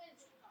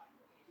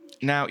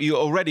 Now, you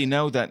already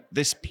know that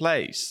this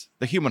place,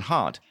 the human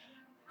heart,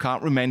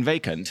 can't remain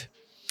vacant.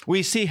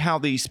 We see how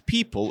these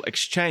people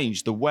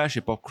exchange the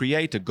worship of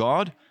creator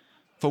God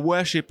for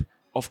worship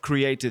of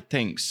created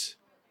things.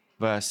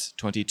 Verse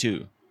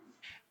 22.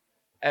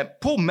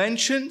 Paul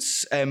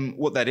mentions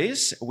what that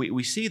is.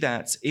 We see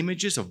that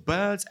images of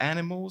birds,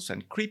 animals,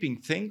 and creeping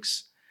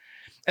things.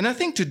 And I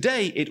think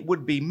today it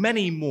would be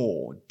many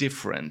more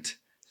different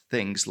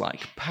things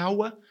like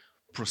power,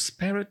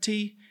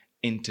 prosperity,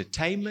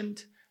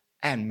 entertainment,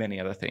 and many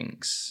other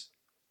things.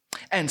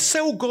 And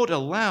so God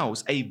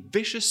allows a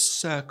vicious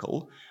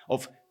circle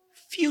of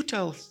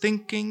futile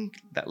thinking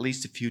that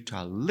leads to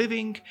futile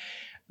living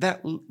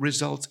that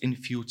results in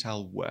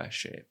futile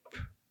worship.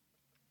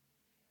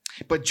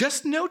 But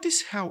just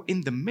notice how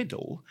in the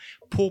middle,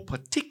 Paul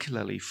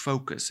particularly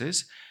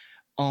focuses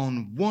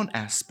on one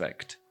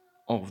aspect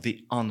of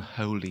the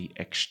unholy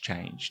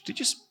exchange. Did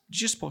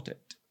you spot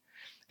it?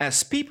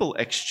 As people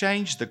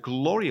exchange the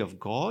glory of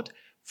God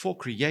for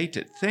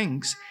created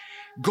things,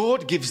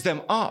 God gives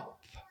them up,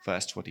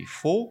 verse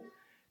 24,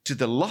 to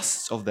the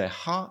lusts of their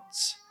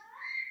hearts,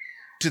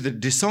 to the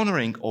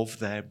dishonoring of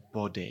their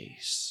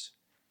bodies.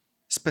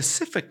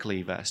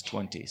 Specifically, verse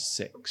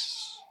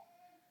 26,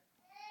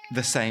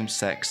 the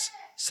same-sex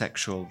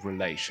sexual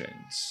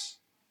relations.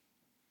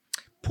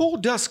 Paul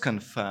does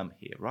confirm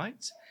here,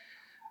 right,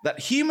 that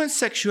human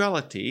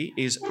sexuality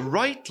is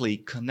rightly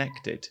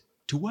connected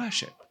to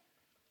worship.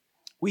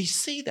 We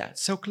see that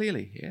so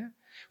clearly here.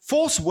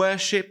 False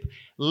worship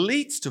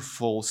leads to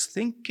false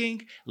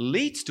thinking,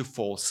 leads to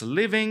false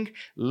living,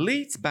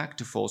 leads back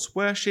to false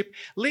worship,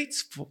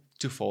 leads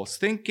to false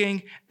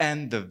thinking,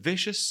 and the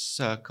vicious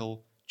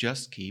circle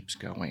just keeps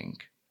going.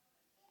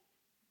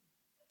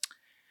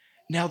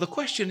 Now the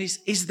question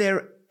is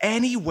there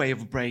any way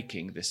of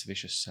breaking this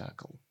vicious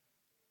circle?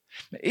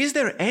 Is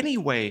there any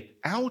way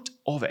out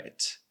of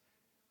it?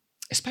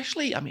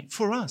 Especially,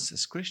 for us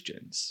as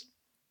Christians.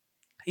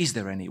 Is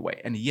there any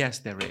way? And yes,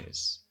 there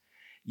is.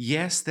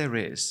 Yes, there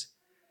is.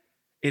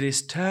 It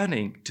is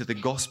turning to the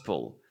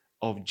gospel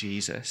of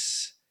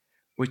Jesus,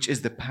 which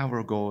is the power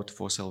of God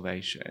for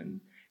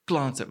salvation.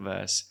 Glance at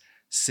verse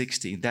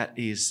 16. That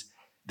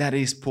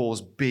is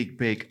Paul's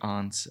big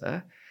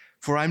answer.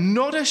 For I'm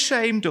not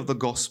ashamed of the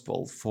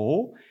gospel,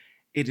 for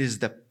it is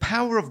the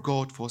power of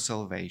God for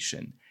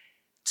salvation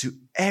to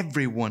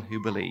everyone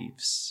who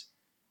believes,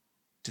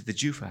 to the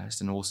Jew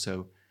first and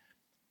also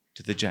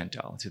to the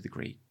Gentile, to the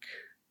Greek.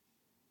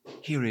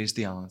 Here is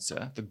the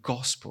answer, the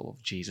gospel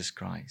of Jesus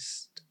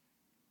Christ.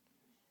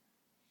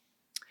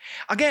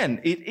 Again,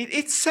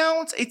 it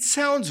sounds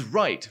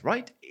right?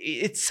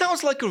 It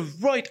sounds like a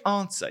right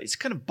answer. It's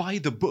kind of by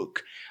the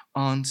book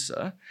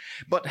answer.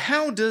 But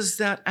how does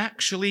that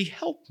actually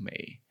help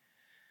me?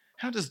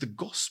 How does the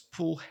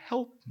gospel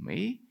help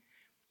me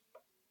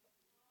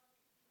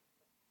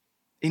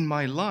in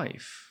my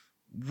life,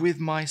 with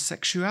my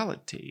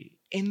sexuality,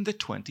 in the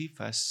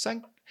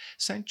 21st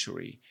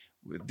century,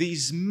 with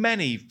these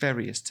many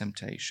various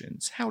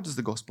temptations? How does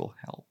the gospel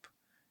help?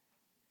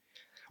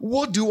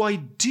 What do I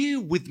do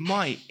with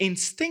my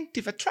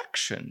instinctive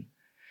attraction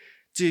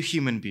to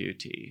human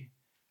beauty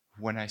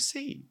when I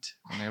see it,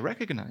 when I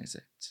recognize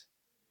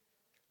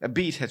it?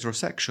 Be it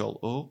heterosexual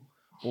or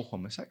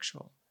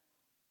homosexual.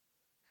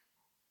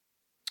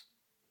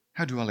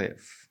 How do I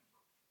live?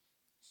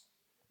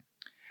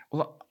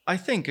 Well, I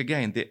think,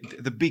 again,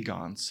 the big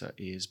answer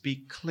is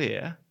be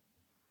clear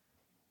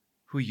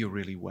who you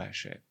really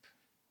worship.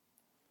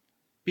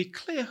 Be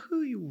clear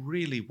who you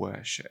really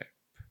worship.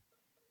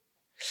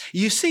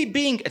 You see,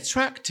 being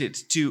attracted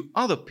to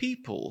other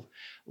people,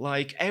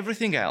 like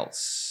everything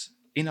else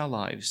in our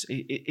lives,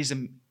 is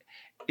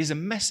a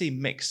messy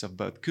mix of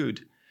both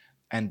good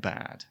and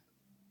bad.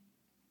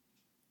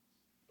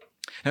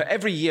 Now,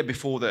 every year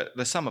before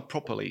the summer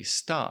properly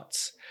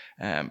starts,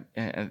 and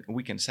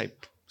we can say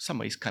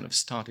summer is kind of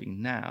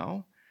starting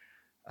now,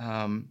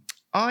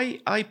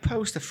 I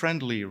post a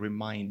friendly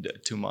reminder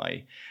to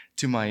my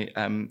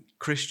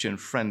Christian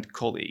friend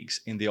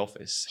colleagues in the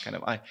office.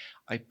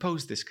 I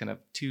post this kind of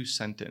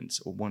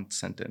 2-sentence or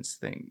 1-sentence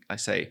thing. I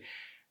say,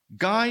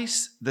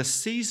 guys, the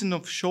season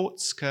of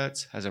short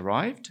skirts has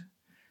arrived.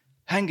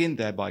 Hang in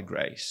there by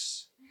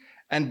grace.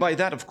 And by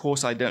that, of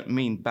course, I don't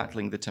mean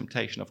battling the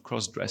temptation of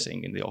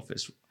cross-dressing in the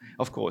office.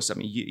 Of course,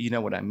 you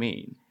know what I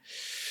mean.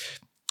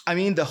 I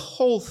mean the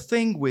whole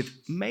thing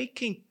with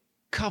making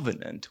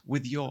covenant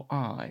with your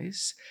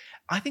eyes.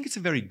 I think it's a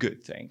very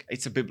good thing.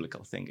 It's a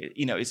biblical thing.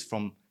 It's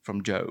from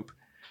Job.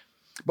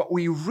 But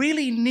we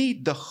really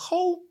need the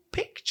whole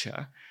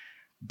picture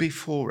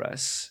before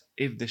us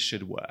if this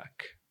should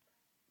work.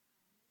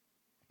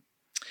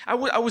 I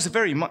was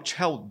very much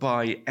helped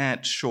by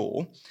Ed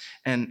Shaw,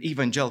 an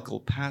evangelical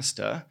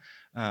pastor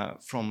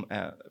from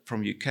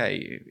UK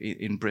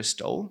in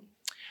Bristol.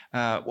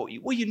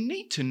 What you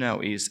need to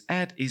know is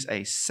Ed is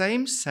a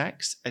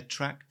same-sex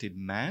attracted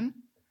man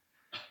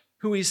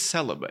who is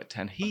celibate,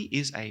 and he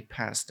is a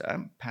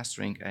pastor,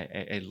 pastoring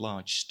a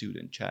large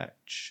student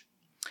church.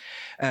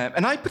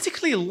 And I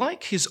particularly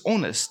like his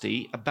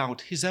honesty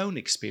about his own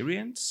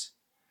experience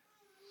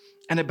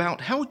and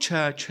about how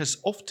church has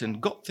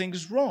often got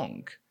things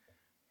wrong,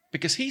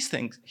 because he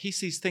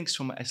sees things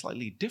from a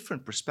slightly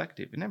different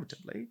perspective,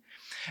 inevitably.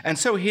 And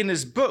so in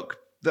his book,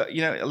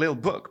 a little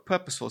book,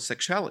 Purposeful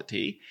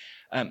Sexuality,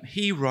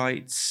 he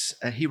writes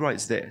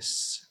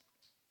this.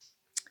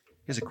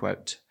 Here's a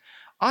quote.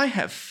 I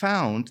have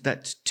found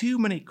that too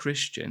many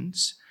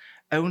Christians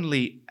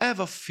only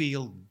ever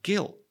feel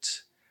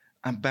guilt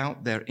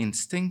about their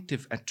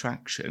instinctive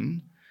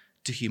attraction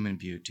to human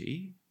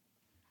beauty,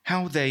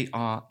 how they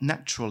are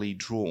naturally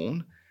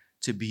drawn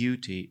to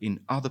beauty in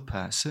other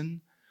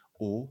person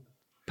or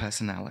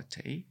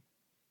personality.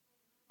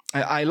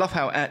 I love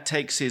how Ed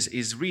takes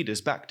his readers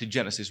back to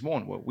Genesis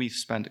 1, where we've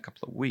spent a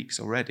couple of weeks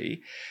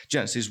already,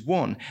 Genesis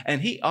 1,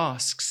 and he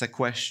asks a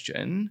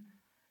question.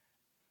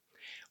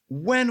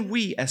 When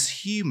we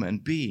as human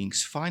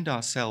beings find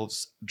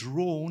ourselves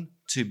drawn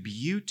to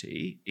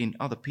beauty in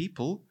other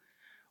people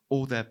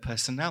or their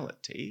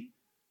personality,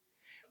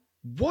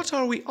 what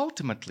are we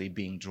ultimately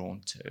being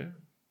drawn to?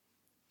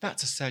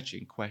 That's a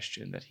searching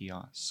question that he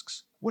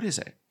asks. What is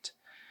it?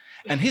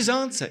 And his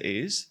answer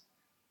is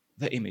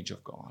the image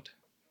of God.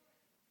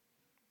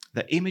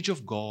 The image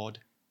of God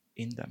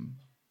in them.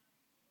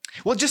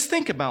 Well, just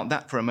think about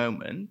that for a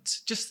moment.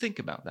 Just think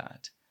about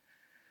that.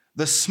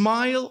 The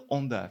smile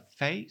on their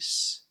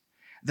face,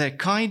 their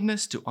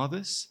kindness to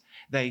others,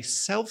 their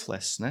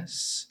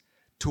selflessness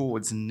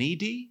towards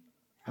needy.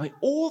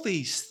 All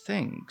these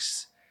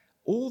things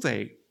all,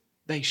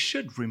 they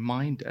should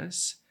remind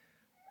us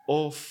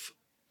of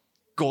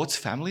God's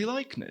family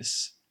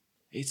likeness.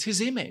 It's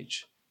his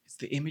image. It's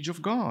the image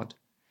of God.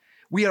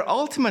 We are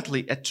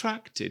ultimately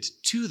attracted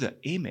to the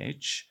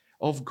image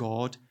of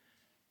God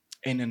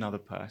in another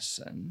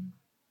person.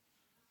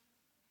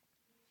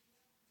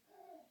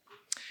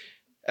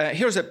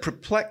 Here's a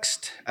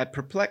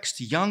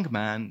perplexed young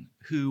man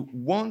who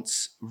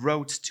once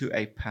wrote to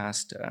a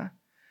pastor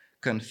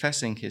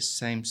confessing his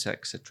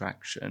same-sex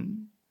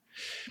attraction.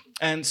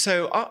 And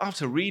so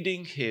after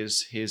reading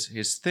his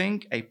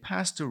thing, a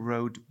pastor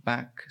wrote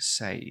back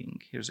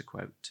saying, here's a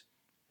quote,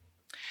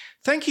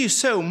 "Thank you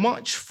so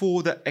much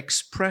for the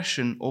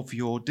expression of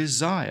your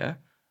desire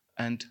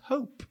and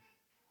hope.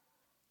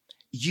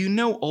 You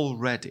know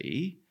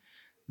already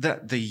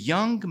that the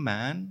young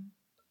man,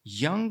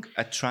 young,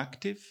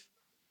 attractive,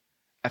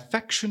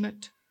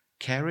 affectionate,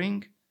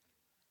 caring,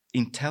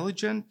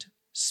 intelligent,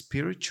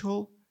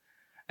 spiritual,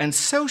 and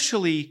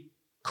socially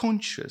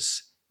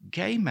conscious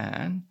gay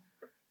man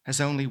has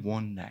only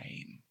one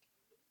name: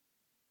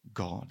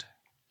 God."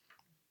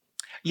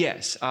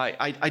 Yes,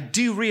 I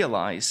do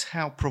realize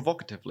how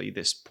provocatively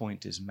this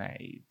point is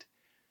made.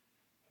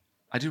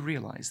 I do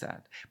realize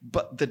that.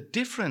 But the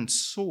different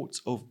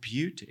sorts of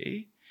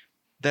beauty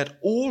that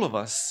all of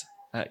us,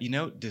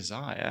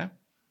 desire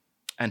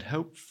and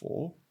hope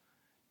for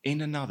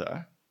in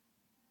another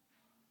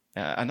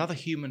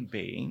human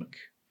being,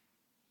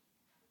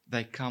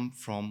 they come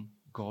from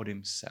God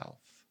himself.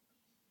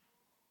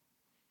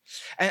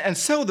 And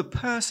so the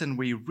person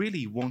we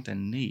really want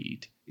and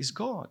need is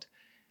God.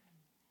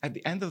 At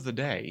the end of the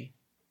day,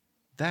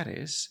 that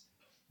is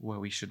where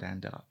we should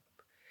end up.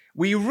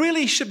 We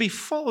really should be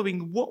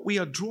following what we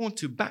are drawn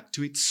to back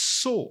to its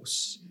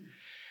source.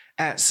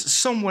 As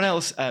someone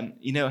else,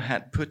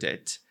 had put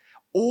it,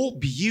 all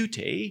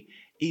beauty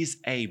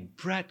is a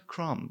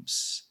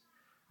breadcrumbs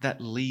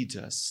that leads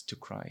us to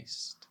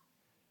Christ.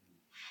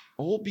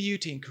 All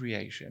beauty in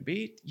creation,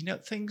 be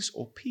it, things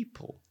or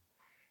people,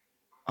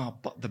 are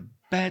but the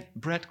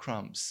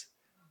breadcrumbs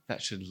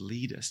that should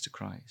lead us to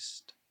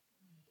Christ.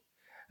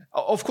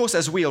 Of course,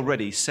 as we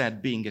already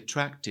said, being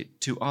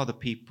attracted to other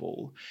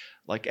people,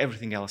 like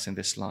everything else in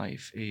this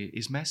life,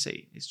 is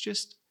messy.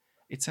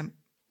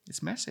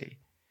 It's messy.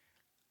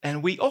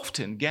 And we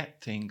often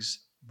get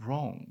things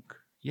wrong.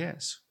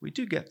 Yes, we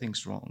do get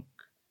things wrong.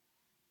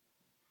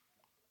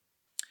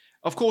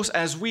 Of course,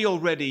 as we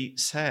already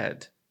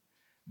said,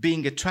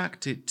 being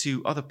attracted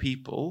to other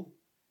people,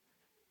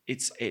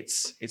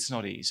 it's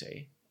not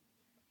easy.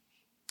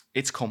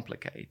 It's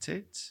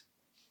complicated.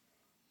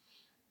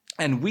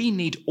 And we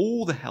need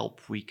all the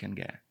help we can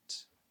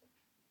get.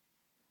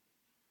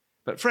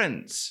 But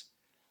friends,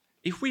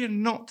 if we are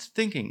not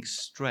thinking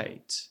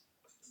straight,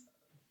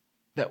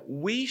 that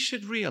we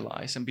should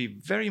realize and be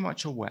very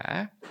much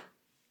aware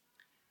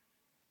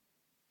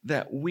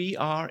that we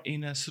are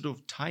in a sort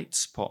of tight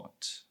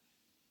spot.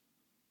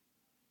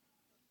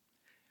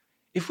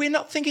 If we're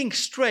not thinking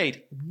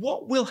straight,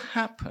 what will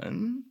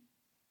happen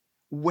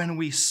when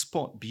we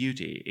spot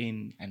beauty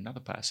in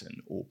another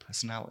person or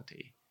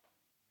personality?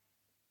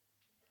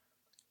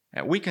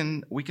 We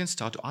can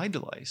start to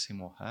idolize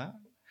him or her.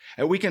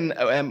 We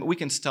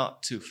can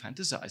start to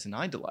fantasize and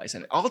idolize,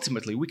 and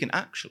ultimately we can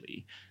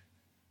actually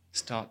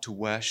start to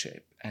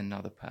worship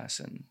another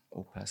person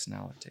or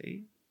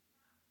personality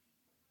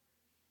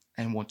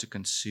and want to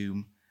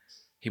consume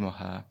him or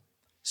her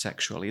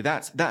sexually.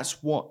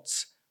 That's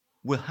what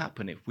will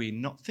happen if we're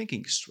not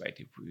thinking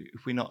straight,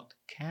 if we're not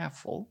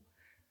careful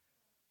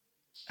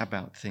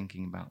about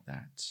thinking about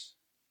that.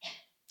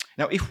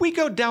 Now, if we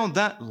go down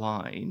that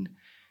line,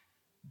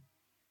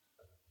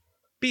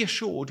 be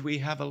assured we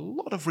have a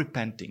lot of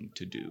repenting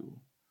to do.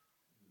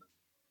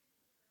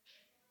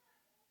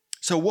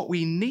 So what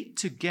we need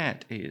to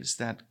get is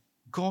that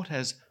God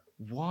has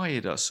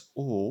wired us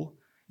all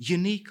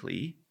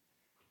uniquely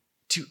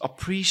to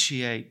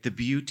appreciate the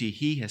beauty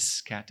he has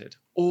scattered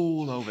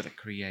all over the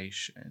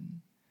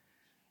creation.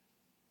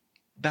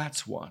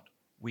 That's what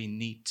we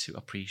need to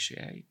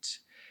appreciate.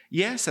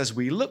 Yes, as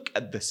we look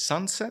at the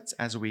sunsets,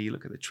 as we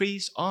look at the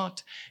trees,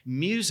 art,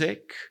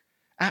 music,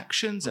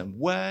 actions and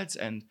words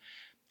and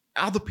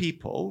other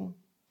people,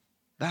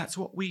 that's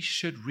what we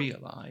should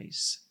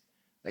realize.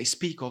 They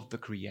speak of the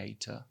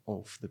creator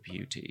of the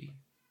beauty.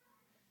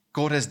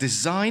 God has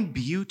designed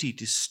beauty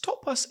to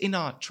stop us in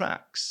our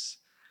tracks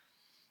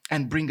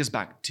and bring us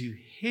back to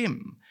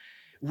him.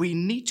 We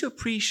need to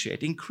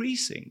appreciate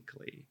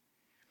increasingly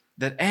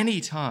that any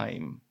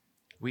time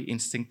we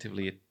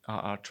instinctively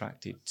are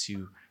attracted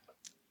to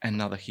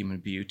another human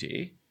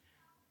beauty,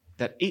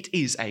 that it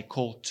is a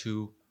call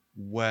to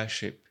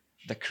worship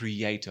the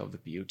creator of the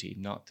beauty,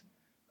 not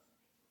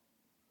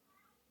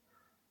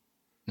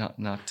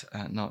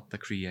the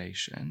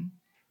creation,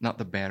 not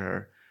the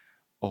bearer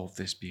of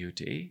this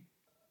beauty.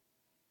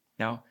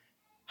 Now,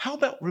 how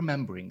about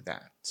remembering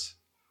that?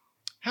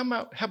 How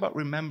about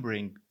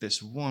remembering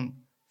this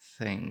one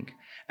thing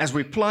as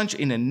we plunge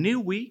in a new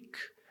week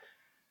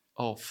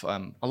of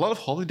a lot of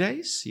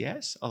holidays,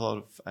 yes, a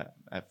lot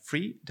of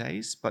free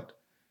days, but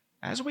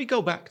as we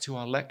go back to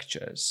our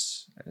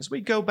lectures, as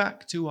we go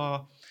back to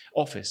our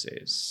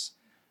offices,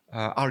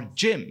 our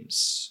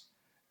gyms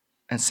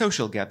and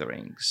social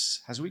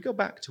gatherings, as we go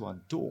back to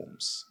our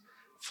dorms,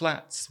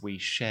 flats we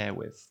share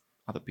with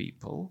other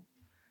people,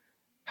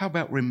 how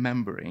about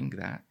remembering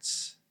that?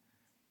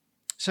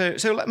 So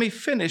let me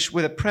finish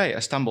with a prayer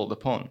I stumbled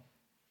upon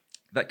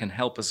that can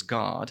help us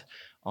guard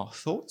our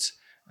thoughts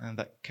and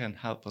that can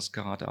help us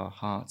guard our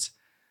hearts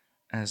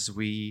as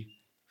we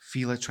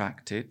feel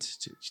attracted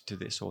to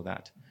this or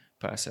that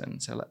person.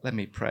 So let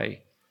me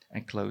pray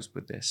and close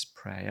with this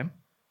prayer.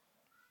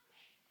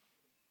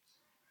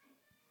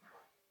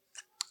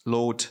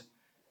 Lord,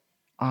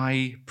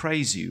 I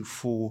praise you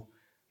for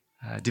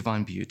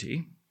divine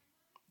beauty,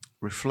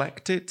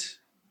 reflected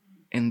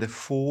in the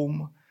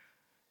form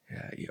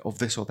of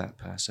this or that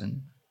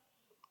person.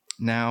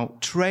 Now,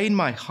 train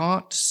my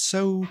heart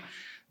so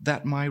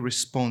that my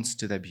response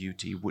to their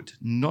beauty would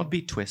not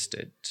be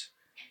twisted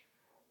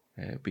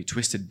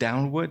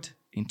downward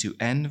into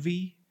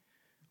envy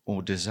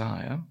or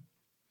desire,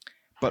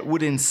 but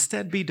would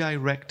instead be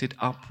directed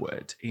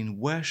upward in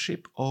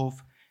worship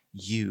of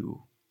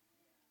you,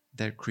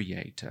 their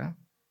Creator,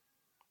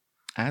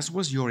 as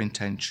was your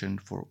intention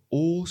for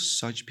all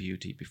such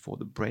beauty before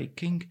the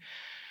breaking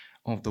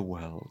of the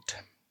world.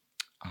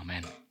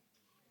 Amen.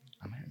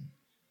 Amen.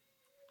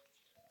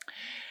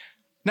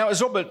 Now,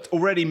 as Robert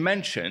already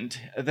mentioned,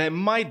 there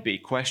might be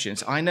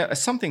questions. I know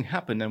something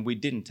happened and we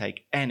didn't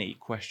take any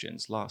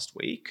questions last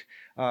week.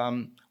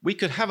 We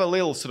could have a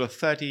little sort of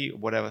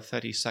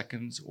 30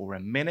 seconds or a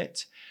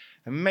minute.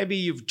 And maybe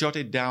you've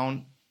jotted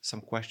down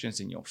some questions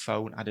in your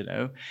phone. I don't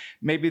know.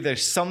 Maybe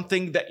there's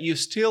something that you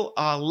still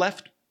are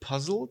left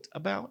puzzled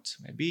about.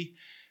 Maybe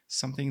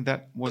something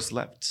that was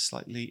left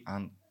slightly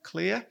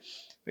unclear.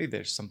 Maybe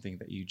there's something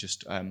that you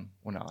just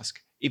want to ask.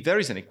 If there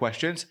is any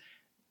questions,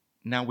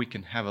 now we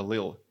can have a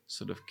little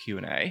sort of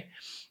Q&A,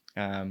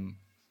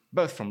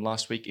 both from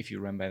last week, if you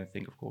remember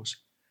anything, of course,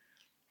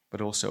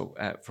 but also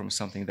from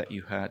something that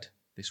you heard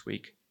this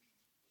week.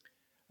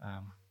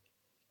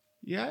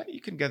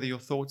 You can gather your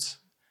thoughts.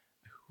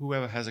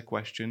 Whoever has a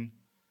question,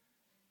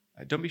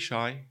 don't be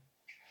shy.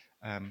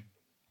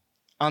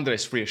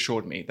 Andis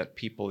reassured me that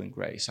people in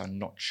Grace are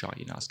not shy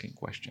in asking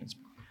questions.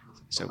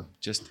 So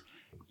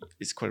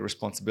it's quite a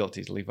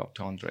responsibility to live up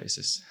to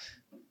Andres'.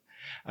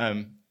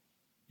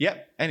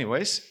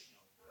 Anyways,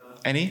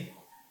 any?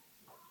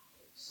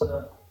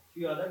 So,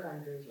 few other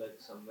countries, like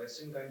some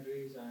Western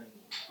countries and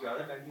few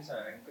other countries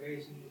are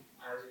encouraging,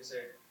 as you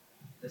said,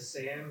 the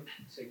same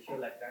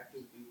sexual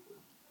attractive people.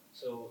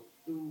 So,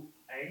 to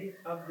end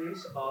up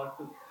this or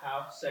to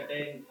have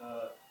certain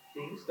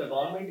things, the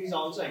government is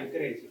also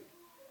encouraging.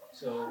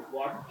 So,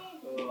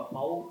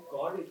 how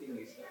God you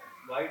think is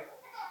that?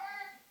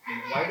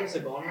 Why does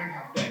the government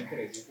have to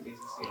encourage if it is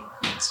the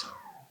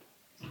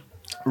same?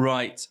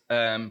 Right.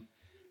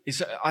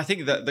 I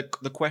think that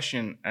the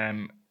question,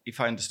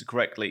 if I understood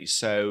correctly,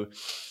 so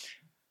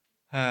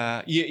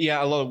a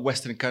lot of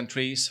Western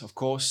countries, of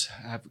course,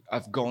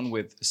 have gone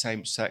with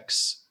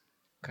same-sex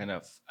kind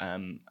of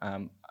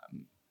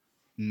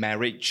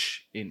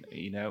marriage.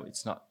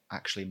 It's not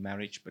actually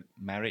marriage, but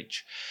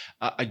marriage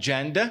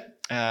agenda,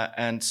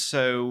 and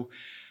so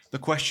the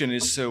question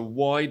is, so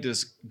why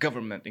does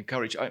government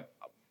encourage?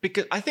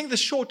 Because I think the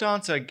short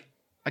answer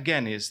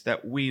again is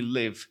that we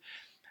live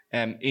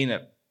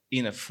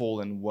in a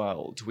fallen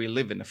world. We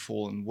live in a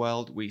fallen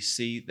world. We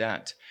see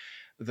that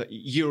the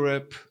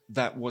Europe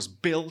that was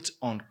built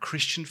on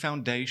Christian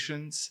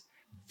foundations,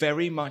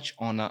 very much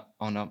on a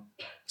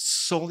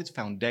solid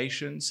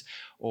foundations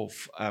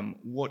of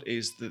what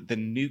is the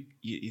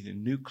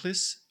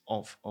nucleus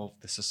of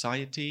the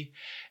society,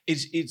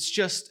 it's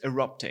just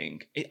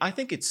erupting. I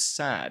think it's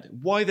sad.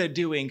 Why they're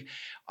doing,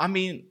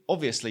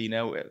 obviously,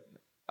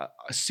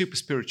 a super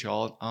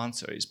spiritual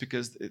answer is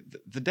because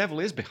the devil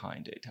is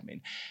behind it.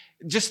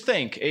 Just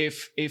think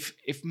if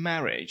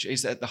marriage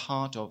is at the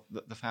heart of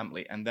the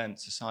family and then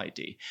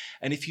society,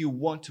 and if you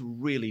want to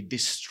really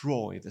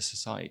destroy the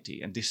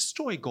society and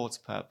destroy God's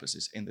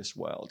purposes in this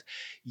world,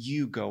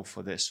 you go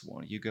for this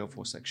one. You go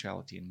for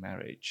sexuality in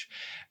marriage,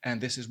 and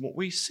this is what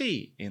we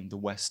see in the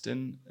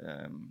Western.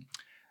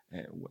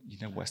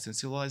 Western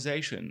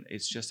civilization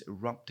is just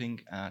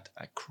erupting at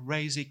a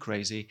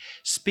crazy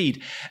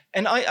speed.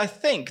 And I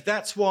think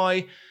that's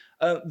why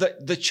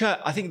the church,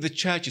 I think the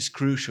church is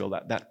crucial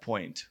at that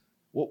point.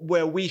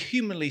 Where we,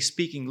 humanly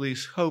speaking,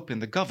 lose hope in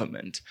the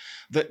government,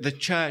 the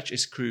church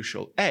is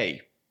crucial.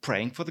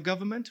 Praying for the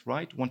government,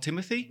 right? 1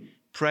 Timothy,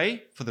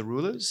 pray for the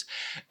rulers.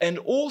 And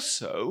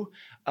also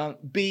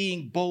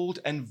being bold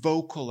and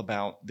vocal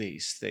about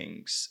these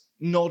things,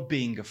 not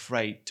being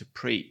afraid to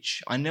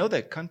preach. I know there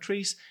are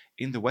countries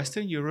in the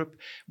Western Europe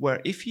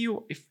where if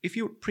you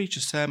preach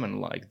a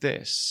sermon like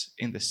this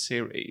in the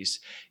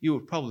series, you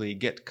would probably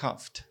get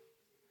cuffed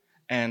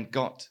and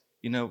got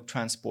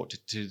transported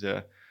to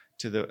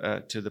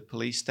the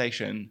police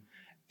station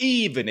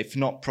even if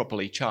not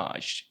properly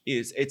charged,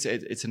 it's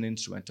an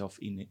instrument of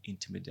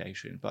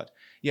intimidation. But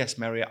yes,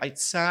 Maria,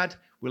 it's sad.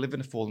 We live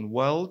in a fallen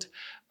world.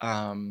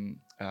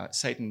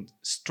 Satan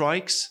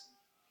strikes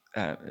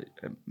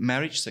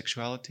marriage,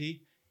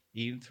 sexuality,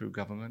 even through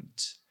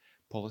government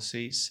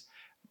policies.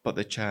 But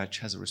the church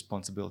has a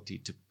responsibility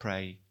to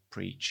pray,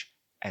 preach,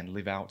 and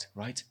live out,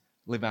 right?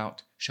 Live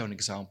out, show an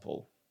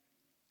example.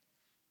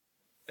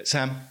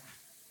 Sam?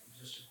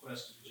 Just a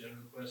question, a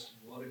general question.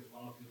 What if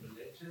one of your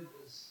relatives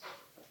is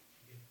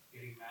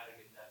getting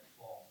married in that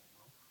form,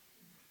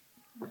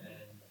 and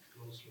a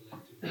close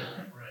relative or a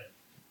friend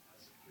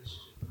as a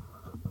Christian?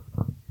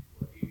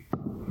 What do you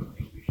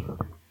think we should do?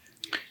 Should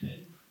we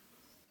attend?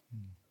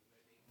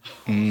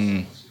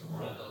 What's your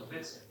brother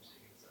miss him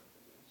singing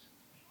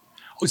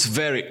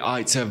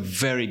something? It's a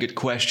very good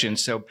question.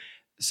 So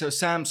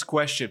Sam's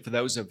question, for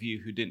those of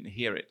you who didn't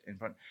hear it in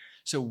front.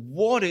 So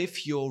what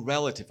if your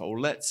relative, or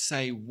let's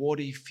say, what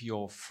if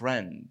your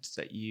friend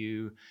that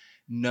you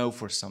know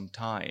for some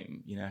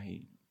time,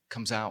 he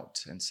comes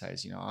out and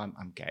says,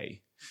 I'm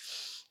gay,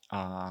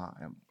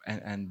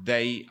 and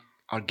they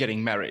are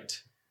getting married,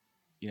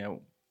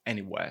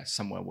 anywhere,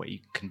 somewhere where you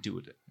can do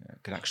it,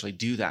 can actually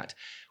do that.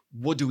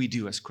 What do we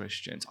do as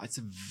Christians? It's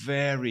a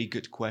very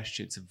good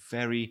question. It's a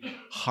very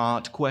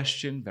hard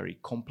question, very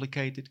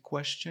complicated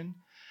question.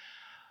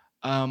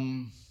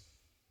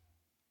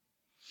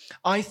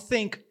 I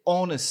think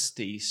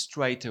honesty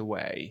straight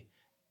away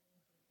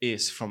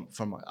is from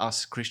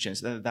us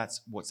Christians. That's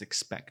what's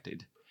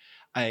expected.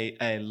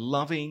 A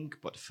loving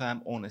but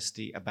firm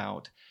honesty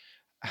about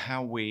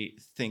how we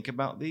think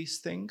about these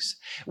things.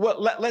 Well,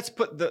 let's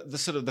put the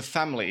sort of the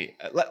family.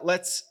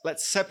 Let's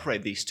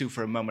separate these two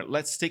for a moment.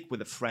 Let's stick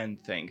with the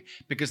friend thing,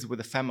 because with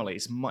the family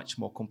it's much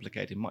more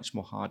complicated, much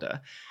more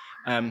harder.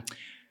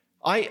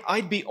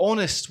 I'd be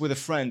honest with a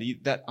friend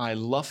that I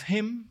love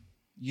him.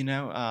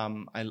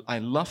 I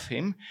love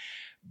him,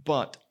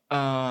 but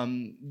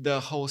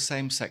the whole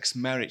same-sex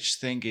marriage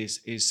thing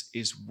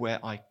is where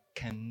I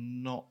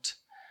cannot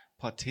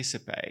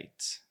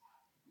participate.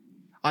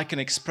 I can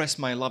express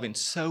my love in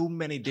so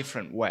many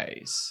different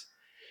ways,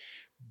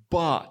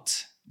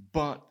 but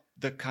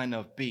the kind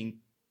of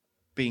being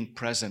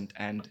present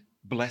and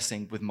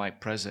blessing with my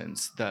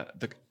presence, the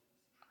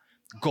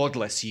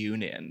godless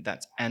union,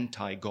 that's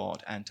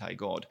anti-God.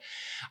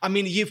 I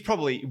mean, you've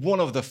probably, one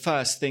of the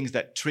first things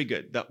that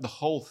triggered the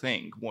whole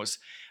thing was,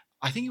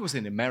 I think it was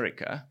in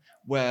America,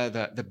 where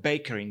the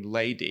baking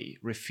lady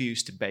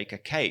refused to bake a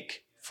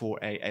cake for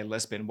a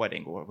lesbian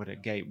wedding or a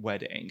gay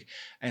wedding.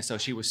 And so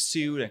she was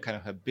sued, and kind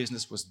of her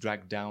business was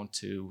dragged down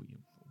to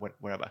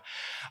wherever.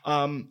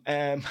 And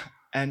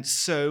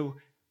so,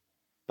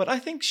 but I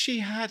think she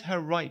had her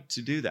right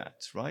to do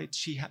that, right?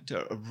 She had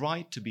a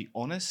right to be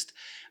honest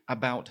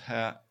about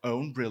her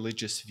own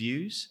religious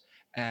views,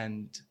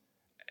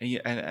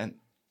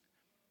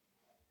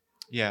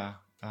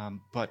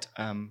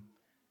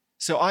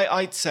 so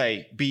I'd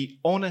say be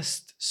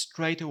honest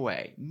straight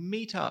away.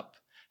 Meet up,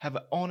 have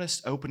an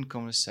honest, open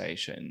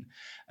conversation.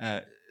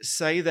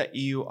 Say that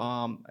you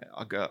are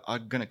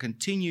going to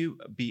continue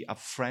be a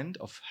friend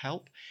of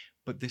help,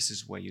 but this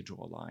is where you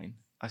draw a line.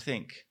 I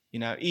think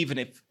even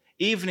if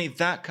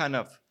that kind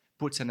of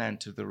puts an end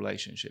to the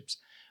relationships,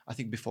 I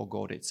think before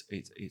God it's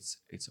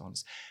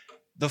honest.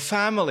 The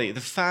family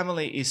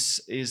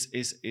is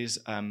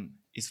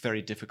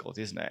very difficult,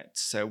 isn't it?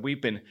 So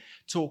we've been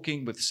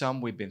talking with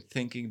some, we've been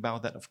thinking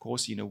about that. Of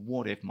course,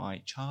 what if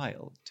my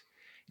child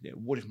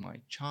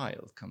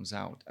comes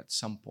out at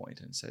some point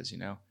and says,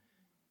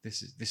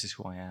 this is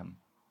who I am.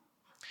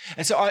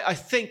 And so I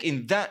think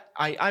in that,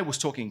 I was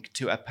talking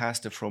to a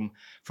pastor from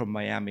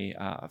Miami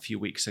a few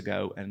weeks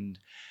ago, and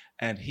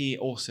he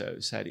also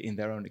said in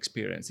their own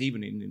experience,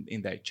 even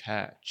in their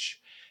church,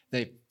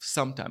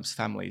 sometimes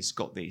families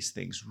got these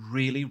things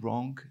really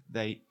wrong.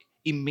 They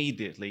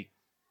immediately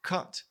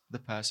cut the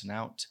person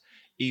out,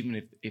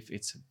 even if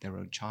it's their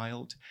own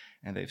child,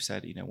 and they've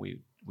said,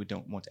 we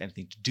don't want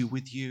anything to do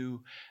with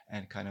you,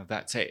 and kind of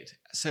that's it.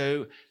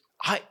 So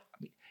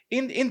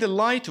in the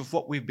light of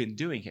what we've been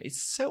doing here,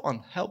 it's so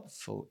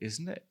unhelpful,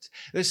 isn't it?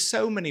 There's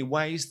so many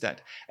ways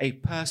that a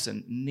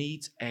person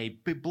needs a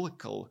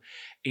biblical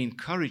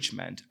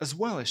encouragement as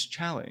well as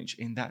challenge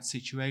in that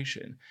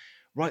situation,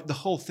 right? The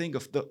whole thing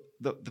of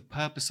the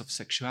purpose of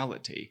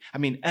sexuality. I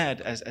mean, Ed,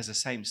 as a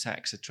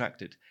same-sex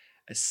attracted,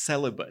 a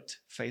celibate,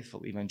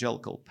 faithful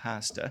evangelical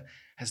pastor,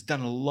 has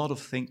done a lot of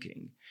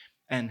thinking,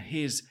 and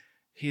his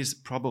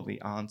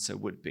probably answer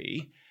would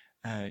be,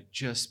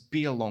 just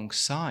be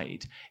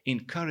alongside,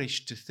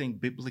 encouraged to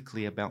think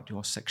biblically about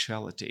your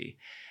sexuality,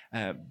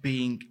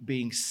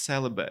 being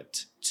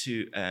celibate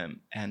to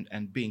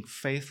and being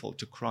faithful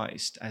to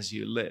Christ as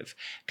you live.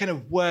 Kind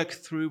of work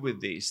through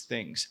with these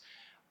things.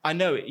 I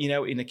know,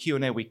 in a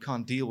Q&A we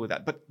can't deal with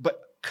that,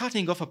 but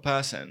cutting off a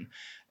person,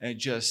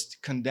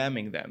 just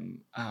condemning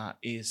them,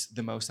 is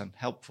the most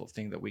unhelpful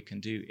thing that we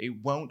can do.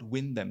 It won't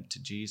win them to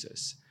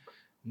Jesus.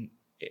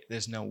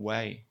 There's no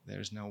way.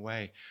 There's no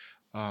way.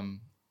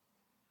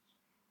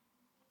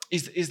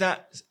 Is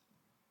that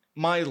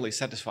mildly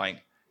satisfying?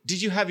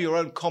 Did you have your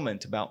own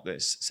comment about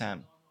this,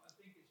 Sam?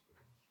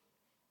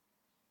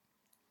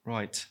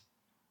 Right.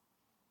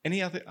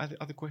 Any other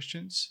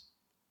questions?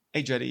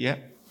 Hey, Jedi, yeah?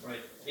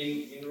 Right.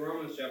 In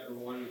Romans chapter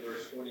 1,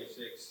 verse 26,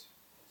 it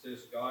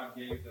says God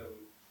gave them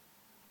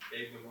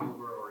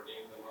over or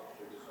gave them up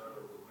to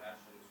dishonorable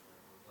passions or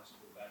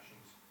lustful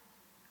passions.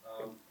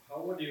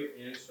 How would you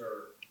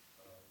answer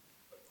a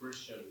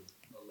Christian,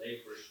 a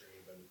lay Christian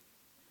even,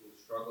 who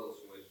struggles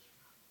with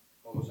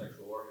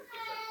homosexual or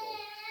heterosexual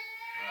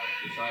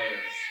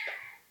desires,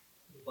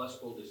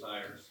 lustful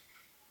desires,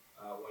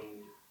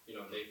 when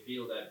they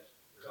feel that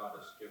God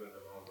has given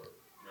them over?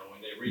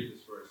 When they read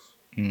this verse,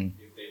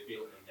 if they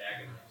feel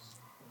antagonized,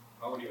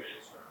 how would you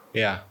answer?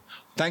 Yeah.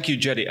 Thank you,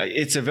 Jedi.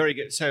 It's a very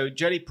good... So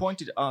Jedi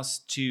pointed us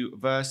to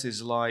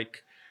verses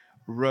like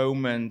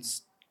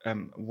Romans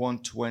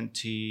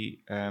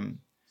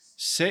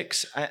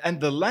 1:26,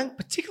 and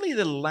particularly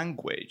the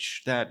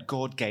language that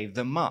God gave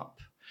them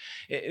up.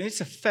 It's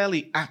a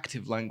fairly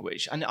active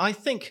language, and I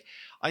think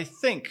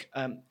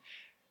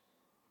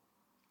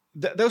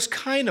those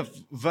kind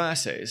of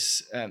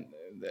verses,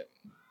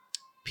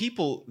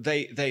 people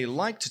they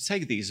like to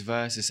take these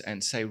verses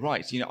and say,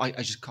 right,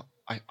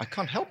 I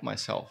can't help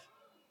myself.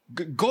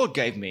 God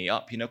gave me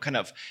up, kind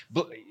of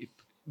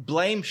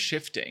blame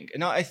shifting.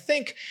 And I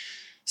think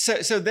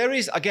so there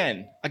is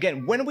again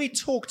when we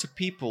talk to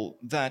people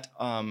that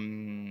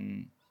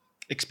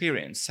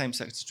experience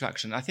same-sex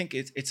attraction, I think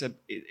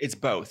it's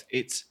both.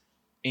 It's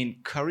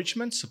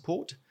encouragement,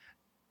 support,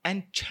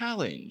 and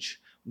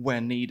challenge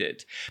where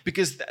needed,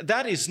 because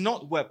that is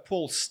not where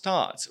Paul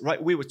starts,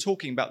 right? We were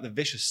talking about the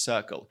vicious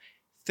circle.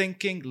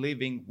 Thinking,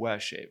 living,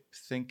 worship.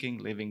 Thinking,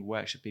 living,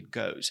 worship, it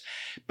goes.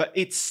 But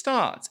it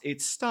starts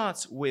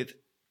with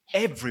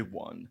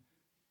everyone,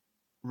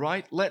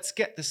 right? Let's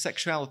get the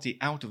sexuality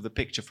out of the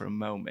picture for a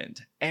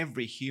moment.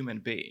 Every human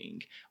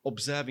being,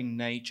 observing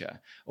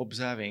nature,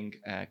 observing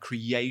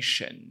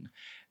creation,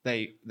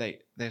 they're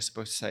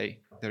supposed to say,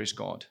 there is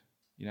God.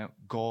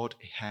 God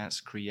has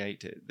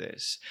created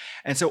this.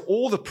 And so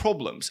all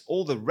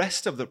the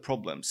rest of the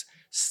problems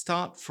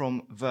start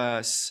from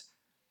verse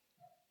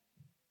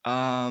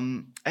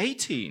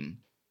 18.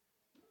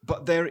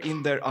 But they're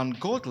in their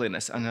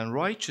ungodliness and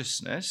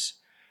unrighteousness,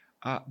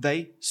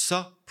 they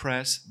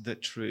suppress the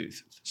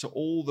truth. So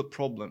all the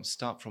problems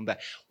start from there.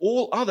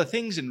 All other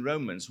things in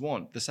Romans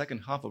 1, the second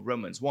half of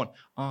Romans 1,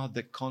 are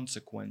the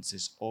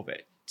consequences of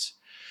it.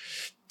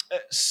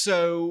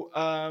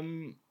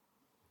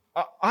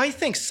 I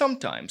think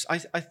sometimes, I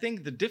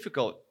think the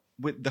difficult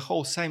with the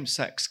whole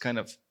same-sex kind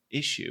of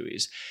issue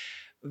is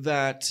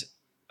that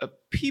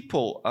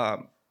people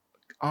are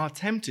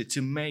tempted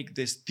to make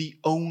this the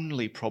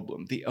only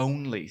problem, the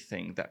only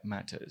thing that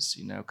matters,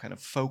 kind of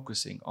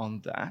focusing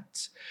on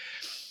that.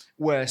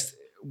 Whereas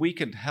we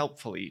can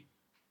helpfully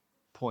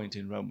point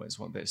in Romans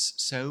 1, there's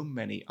so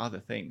many other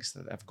things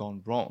that have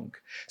gone wrong.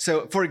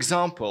 So, for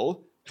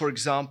example,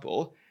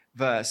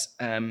 verse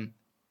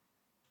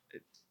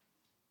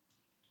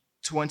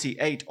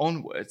 28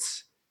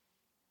 onwards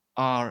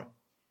are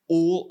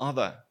all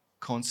other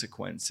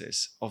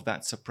consequences of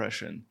that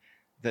suppression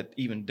that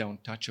even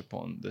don't touch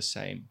upon the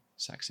same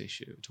sex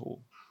issue at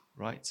all,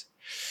 right?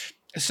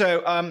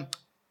 So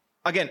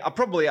again, I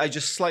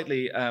just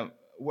slightly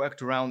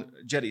worked around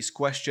Jedi's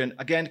question.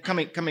 Again,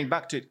 coming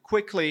back to it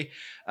quickly,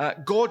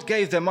 God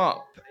gave them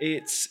up.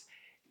 It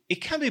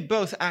can be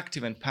both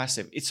active and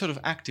passive. It's sort of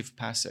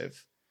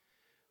active-passive.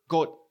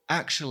 God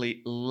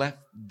actually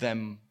left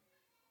them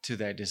to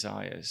their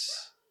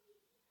desires.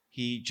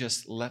 He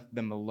just left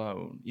them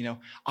alone.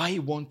 I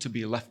want to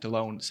be left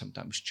alone.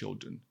 Sometimes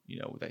children,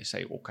 they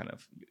say, or kind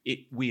of,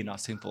 we in our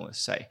sinfulness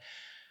say.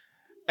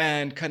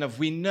 And kind of,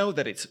 we know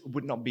that it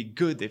would not be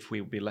good if we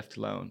would be left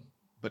alone.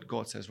 But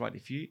God says, right,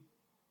 if you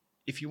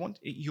want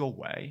it your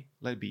way,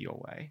 let it be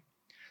your way.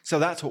 So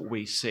that's what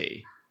we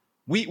see.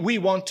 We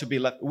want to be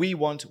left. We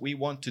want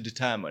to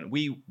determine.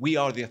 We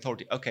are the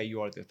authority. Okay,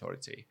 you are the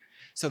authority.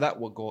 So that's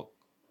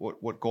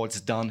what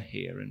God's done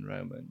here in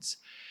Romans.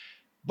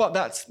 But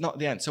that's not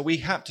the end. So we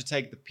have to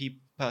take the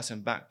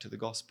person back to the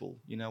gospel.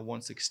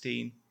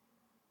 1:16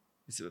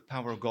 is the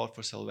power of God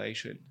for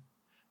salvation,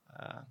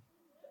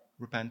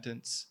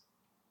 repentance,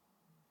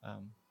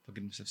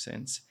 forgiveness of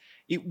sins.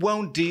 It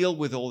won't deal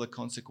with all the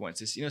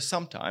consequences.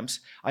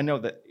 Sometimes, I know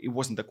that it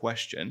wasn't the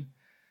question,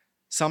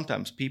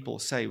 sometimes people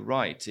say,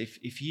 right,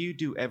 if you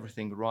do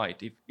everything right,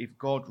 if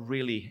God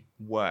really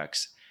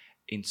works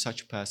in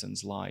such a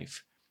person's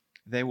life,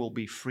 they will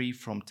be free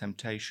from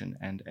temptation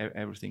and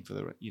everything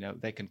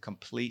they can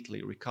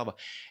completely recover.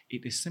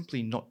 It is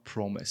simply not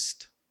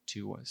promised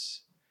to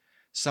us.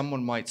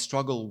 Someone might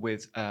struggle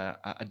with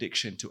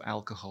addiction to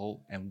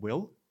alcohol and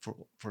will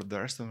for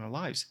the rest of their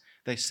lives.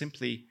 They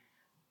simply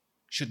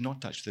should not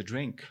touch the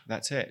drink.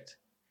 That's it.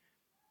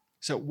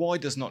 So why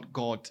does not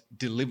God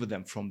deliver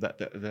them from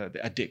the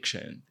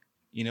addiction?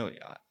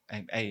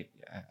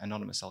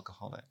 Anonymous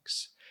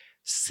alcoholics.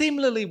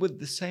 Similarly, with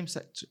the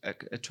same-sex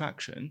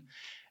attraction,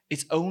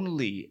 it's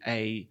only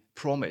a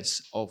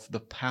promise of the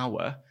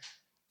power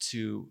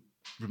to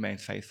remain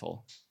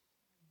faithful.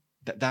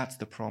 That's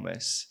the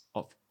promise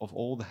of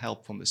all the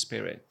help from the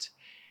Spirit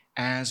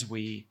as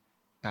we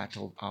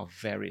battle our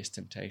various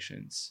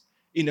temptations.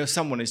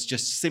 Someone is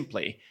just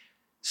simply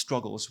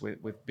struggles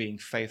with being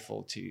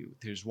faithful to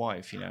his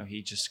wife.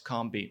 He just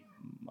can't be,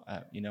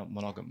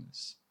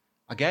 monogamous.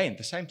 Again,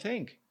 the same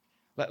thing.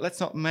 Let's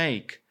not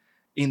make,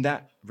 in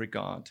that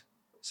regard,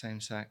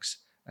 same-sex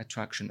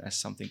attraction as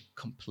something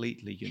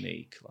completely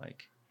unique.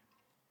 Like,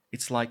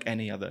 it's like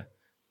any other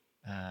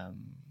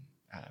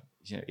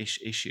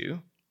issue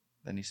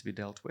that needs to be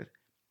dealt with.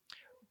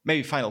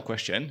 Maybe final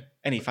question.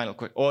 Any final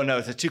question? Oh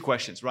no, there are 2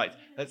 questions. Right.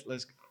 Let's.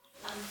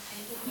 I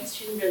have a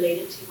question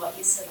related to what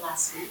you said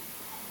last week,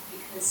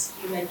 because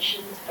you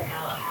mentioned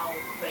about how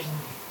when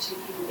 2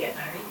 people get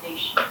married, they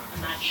should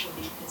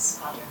naturally leave his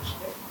father and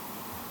mother.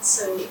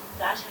 So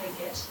that I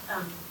get.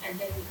 And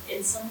then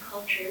in some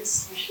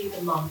cultures, usually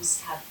the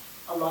moms have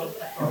a lot of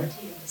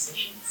authority and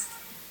decisions.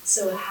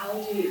 So how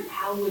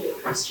would a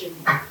Christian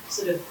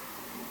sort of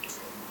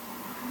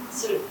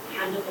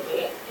handle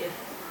it if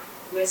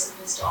we're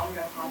supposed to honor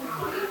our father and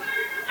mother,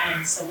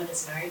 and someone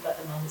is married but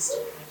the mom is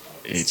still pregnant?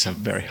 It's a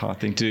very hard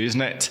thing to do,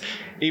 isn't it?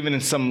 Even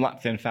in some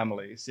Latvian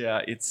families,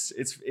 yeah, it's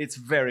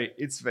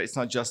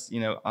not just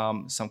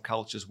some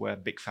cultures where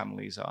big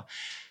families are.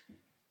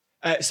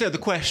 So the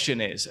question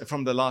is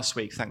from the last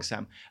week. Thanks,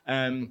 Sam.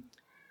 A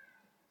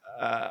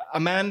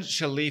man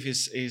shall leave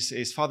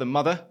his father and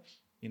mother,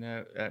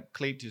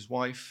 cleave to his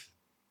wife.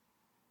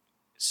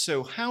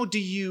 So how do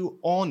you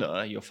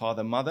honor your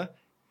father and mother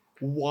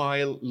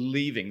while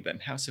leaving them?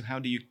 How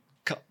do you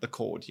cut the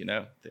cord,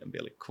 the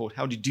umbilical cord?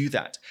 How do you do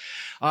that?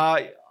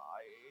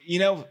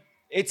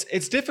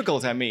 It's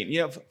difficult. I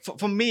mean,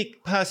 for me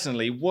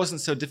personally, it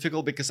wasn't so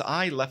difficult because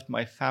I left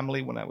my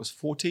family when I was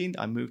 14.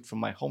 I moved from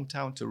my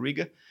hometown to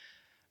Riga.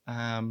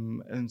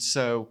 And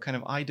so kind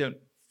of I don't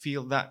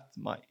feel that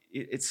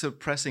it's so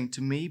pressing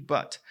to me,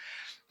 but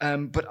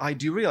I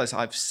do realize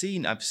I've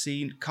seen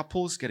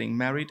couples getting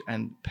married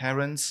and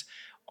parents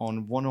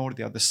on one or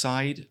the other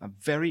side are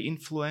very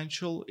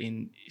influential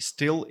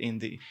still in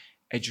the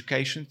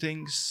education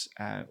things,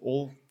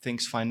 all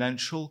things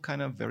financial,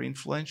 kind of very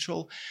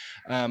influential,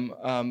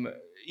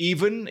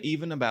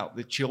 even about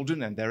the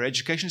children and their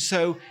education.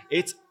 So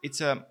it's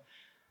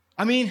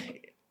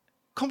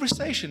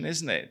conversation,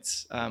 isn't it?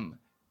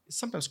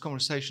 Sometimes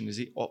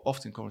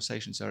often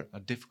conversations are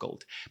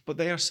difficult, but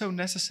they are so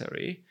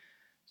necessary.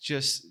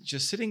 Just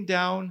sitting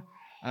down.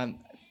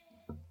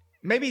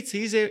 Maybe it's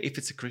easier if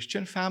it's a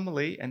Christian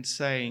family and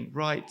saying,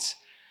 right,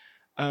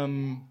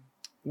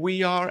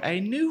 we are a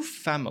new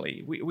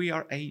family. We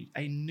are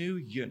a new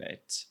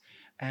unit,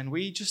 and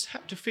we just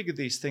have to figure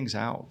these things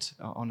out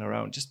on our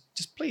own.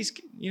 Just please,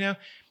 can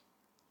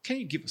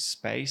you give us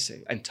space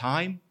and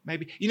time?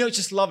 Maybe,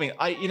 just loving.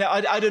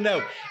 I don't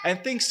know,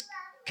 and things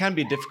can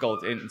be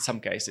difficult in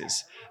some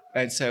cases,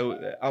 and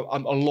so a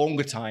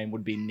longer time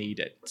would be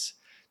needed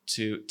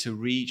to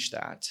reach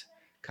that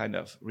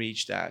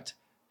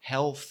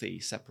healthy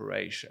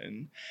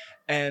separation.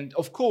 And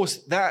of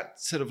course, that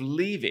sort of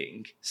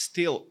leaving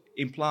still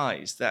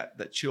implies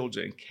that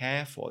children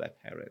care for their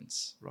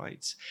parents,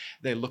 right?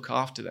 They look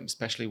after them,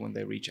 especially when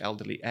they reach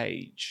elderly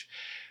age.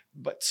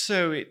 But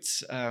so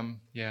it's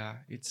in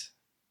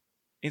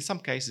some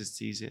cases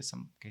it's easier,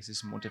 some cases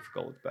it's more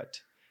difficult,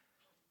 but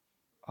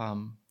I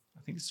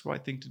think it's the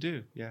right thing to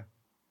do, yeah.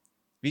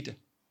 Vita,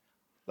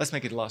 let's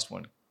make it the last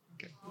one.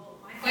 Okay.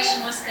 My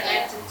question was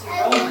connected to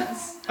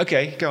Romans.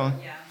 Okay, go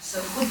on. Yeah.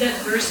 So would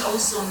that verse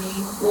also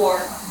mean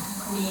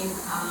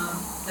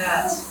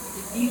that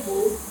the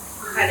people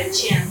who had a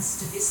chance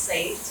to be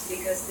saved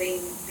because they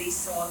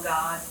saw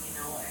God, and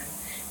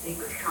they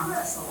could come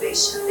to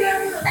salvation,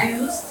 they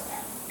refused,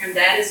 and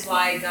that is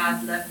why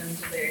God left them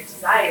to their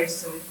desires.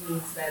 So it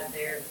means that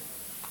they're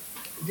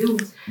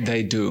doomed.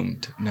 They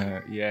doomed.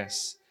 No.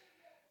 Yes.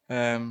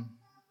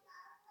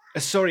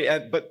 Sorry,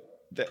 but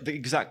the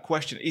exact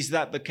question, is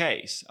that the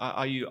case?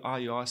 Are you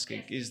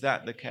asking, is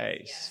that the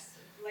case? Yes.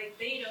 Like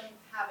they don't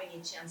have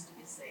any chance to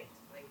be saved.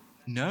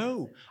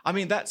 No, I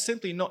mean that's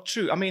simply not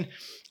true. I mean,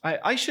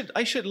 I should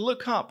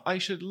look up.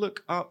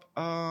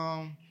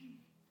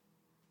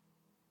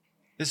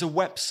 There's a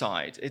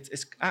website.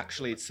 It's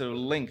sort of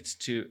linked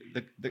to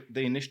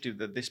the initiative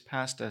that this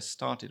pastor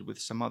started with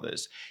some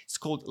others. It's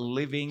called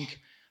Living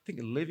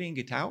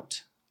It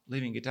Out.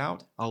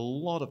 A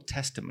lot of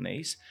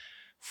testimonies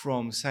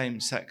from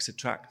same-sex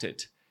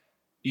attracted,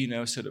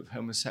 sort of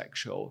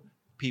homosexual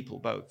people,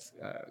 both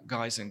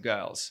guys and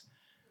girls,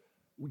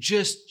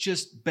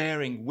 just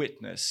bearing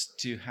witness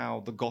to how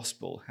the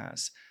gospel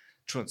has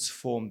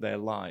transformed their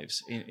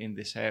lives in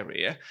this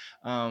area.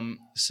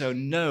 So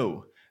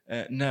no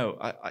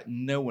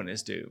one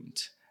is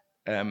doomed.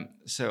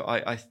 So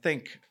I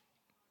think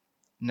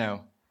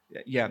no,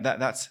 yeah,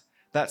 that's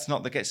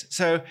not the case.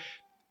 So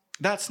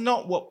that's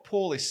not what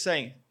Paul is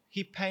saying.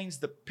 He paints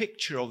the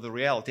picture of the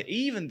reality,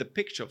 even the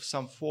picture of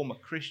some former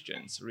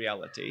Christians'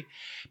 reality,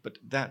 but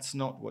that's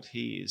not what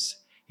he's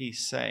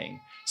saying.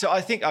 So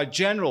I think our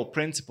general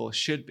principle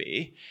should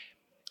be,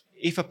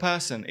 if a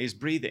person is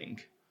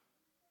breathing,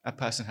 a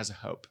person has a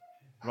hope,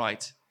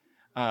 right?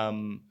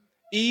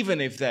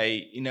 Even if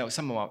they,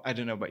 some of our, I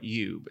don't know about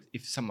you, but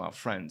if some of our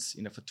friends,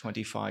 for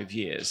 25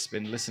 years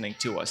been listening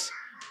to us,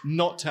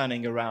 not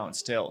turning around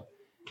still,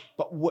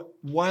 but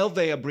while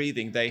they are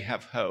breathing, they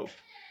have hope.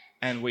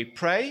 And we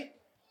pray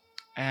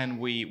and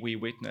we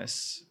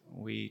witness.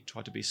 We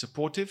try to be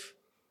supportive.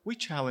 We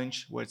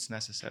challenge where it's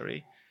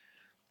necessary.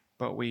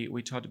 But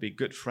we try to be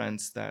good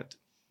friends that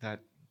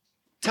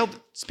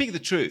speak the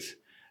truth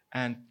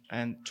and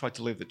try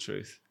to live the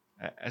truth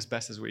as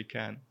best as we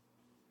can.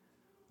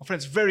 Well,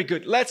 friends, very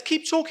good. Let's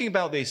keep talking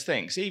about these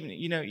things,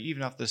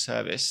 even after the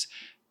service.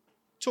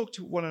 Talk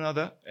to one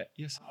another.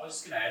 Yes. I was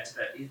just going to add to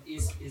that.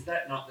 Is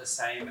that not the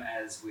same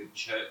as with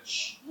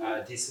church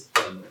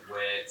discipline,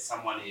 where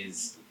someone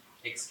is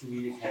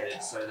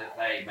excommunicated so that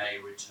they may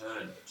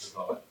return to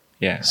God?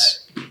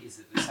 Yes. Is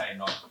it the same,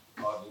 not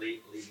God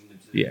leading them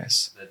to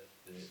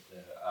the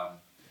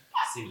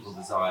sinful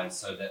desires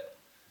so that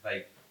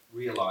they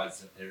realise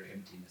that their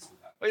emptiness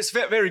without? Well, it's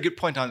a very good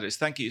point, Andis.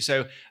 Thank you.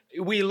 So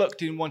we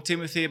looked in 1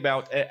 Timothy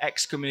about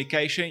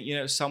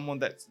excommunication, someone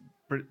that's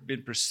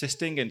been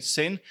persisting in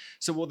sin.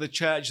 So what the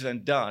church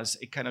then does,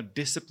 it kind of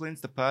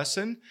disciplines the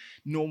person.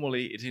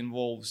 Normally it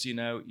involves, you're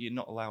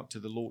not allowed to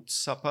the Lord's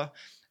Supper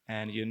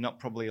and you're not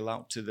probably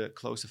allowed to the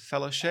closer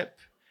fellowship.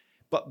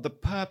 But the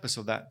purpose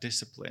of that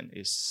discipline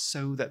is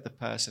so that the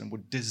person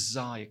would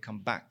desire come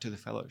back to the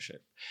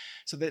fellowship.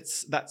 So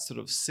that's sort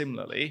of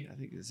similarly, I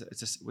think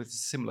it's with a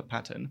similar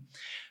pattern.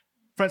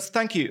 Friends,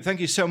 thank you. Thank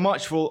you so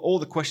much for all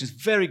the questions.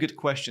 Very good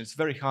questions,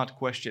 very hard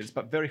questions,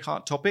 but very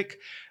hard topic.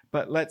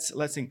 But let's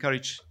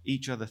encourage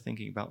each other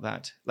thinking about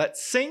that.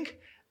 Let's sing,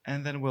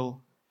 and then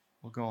we'll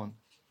go on.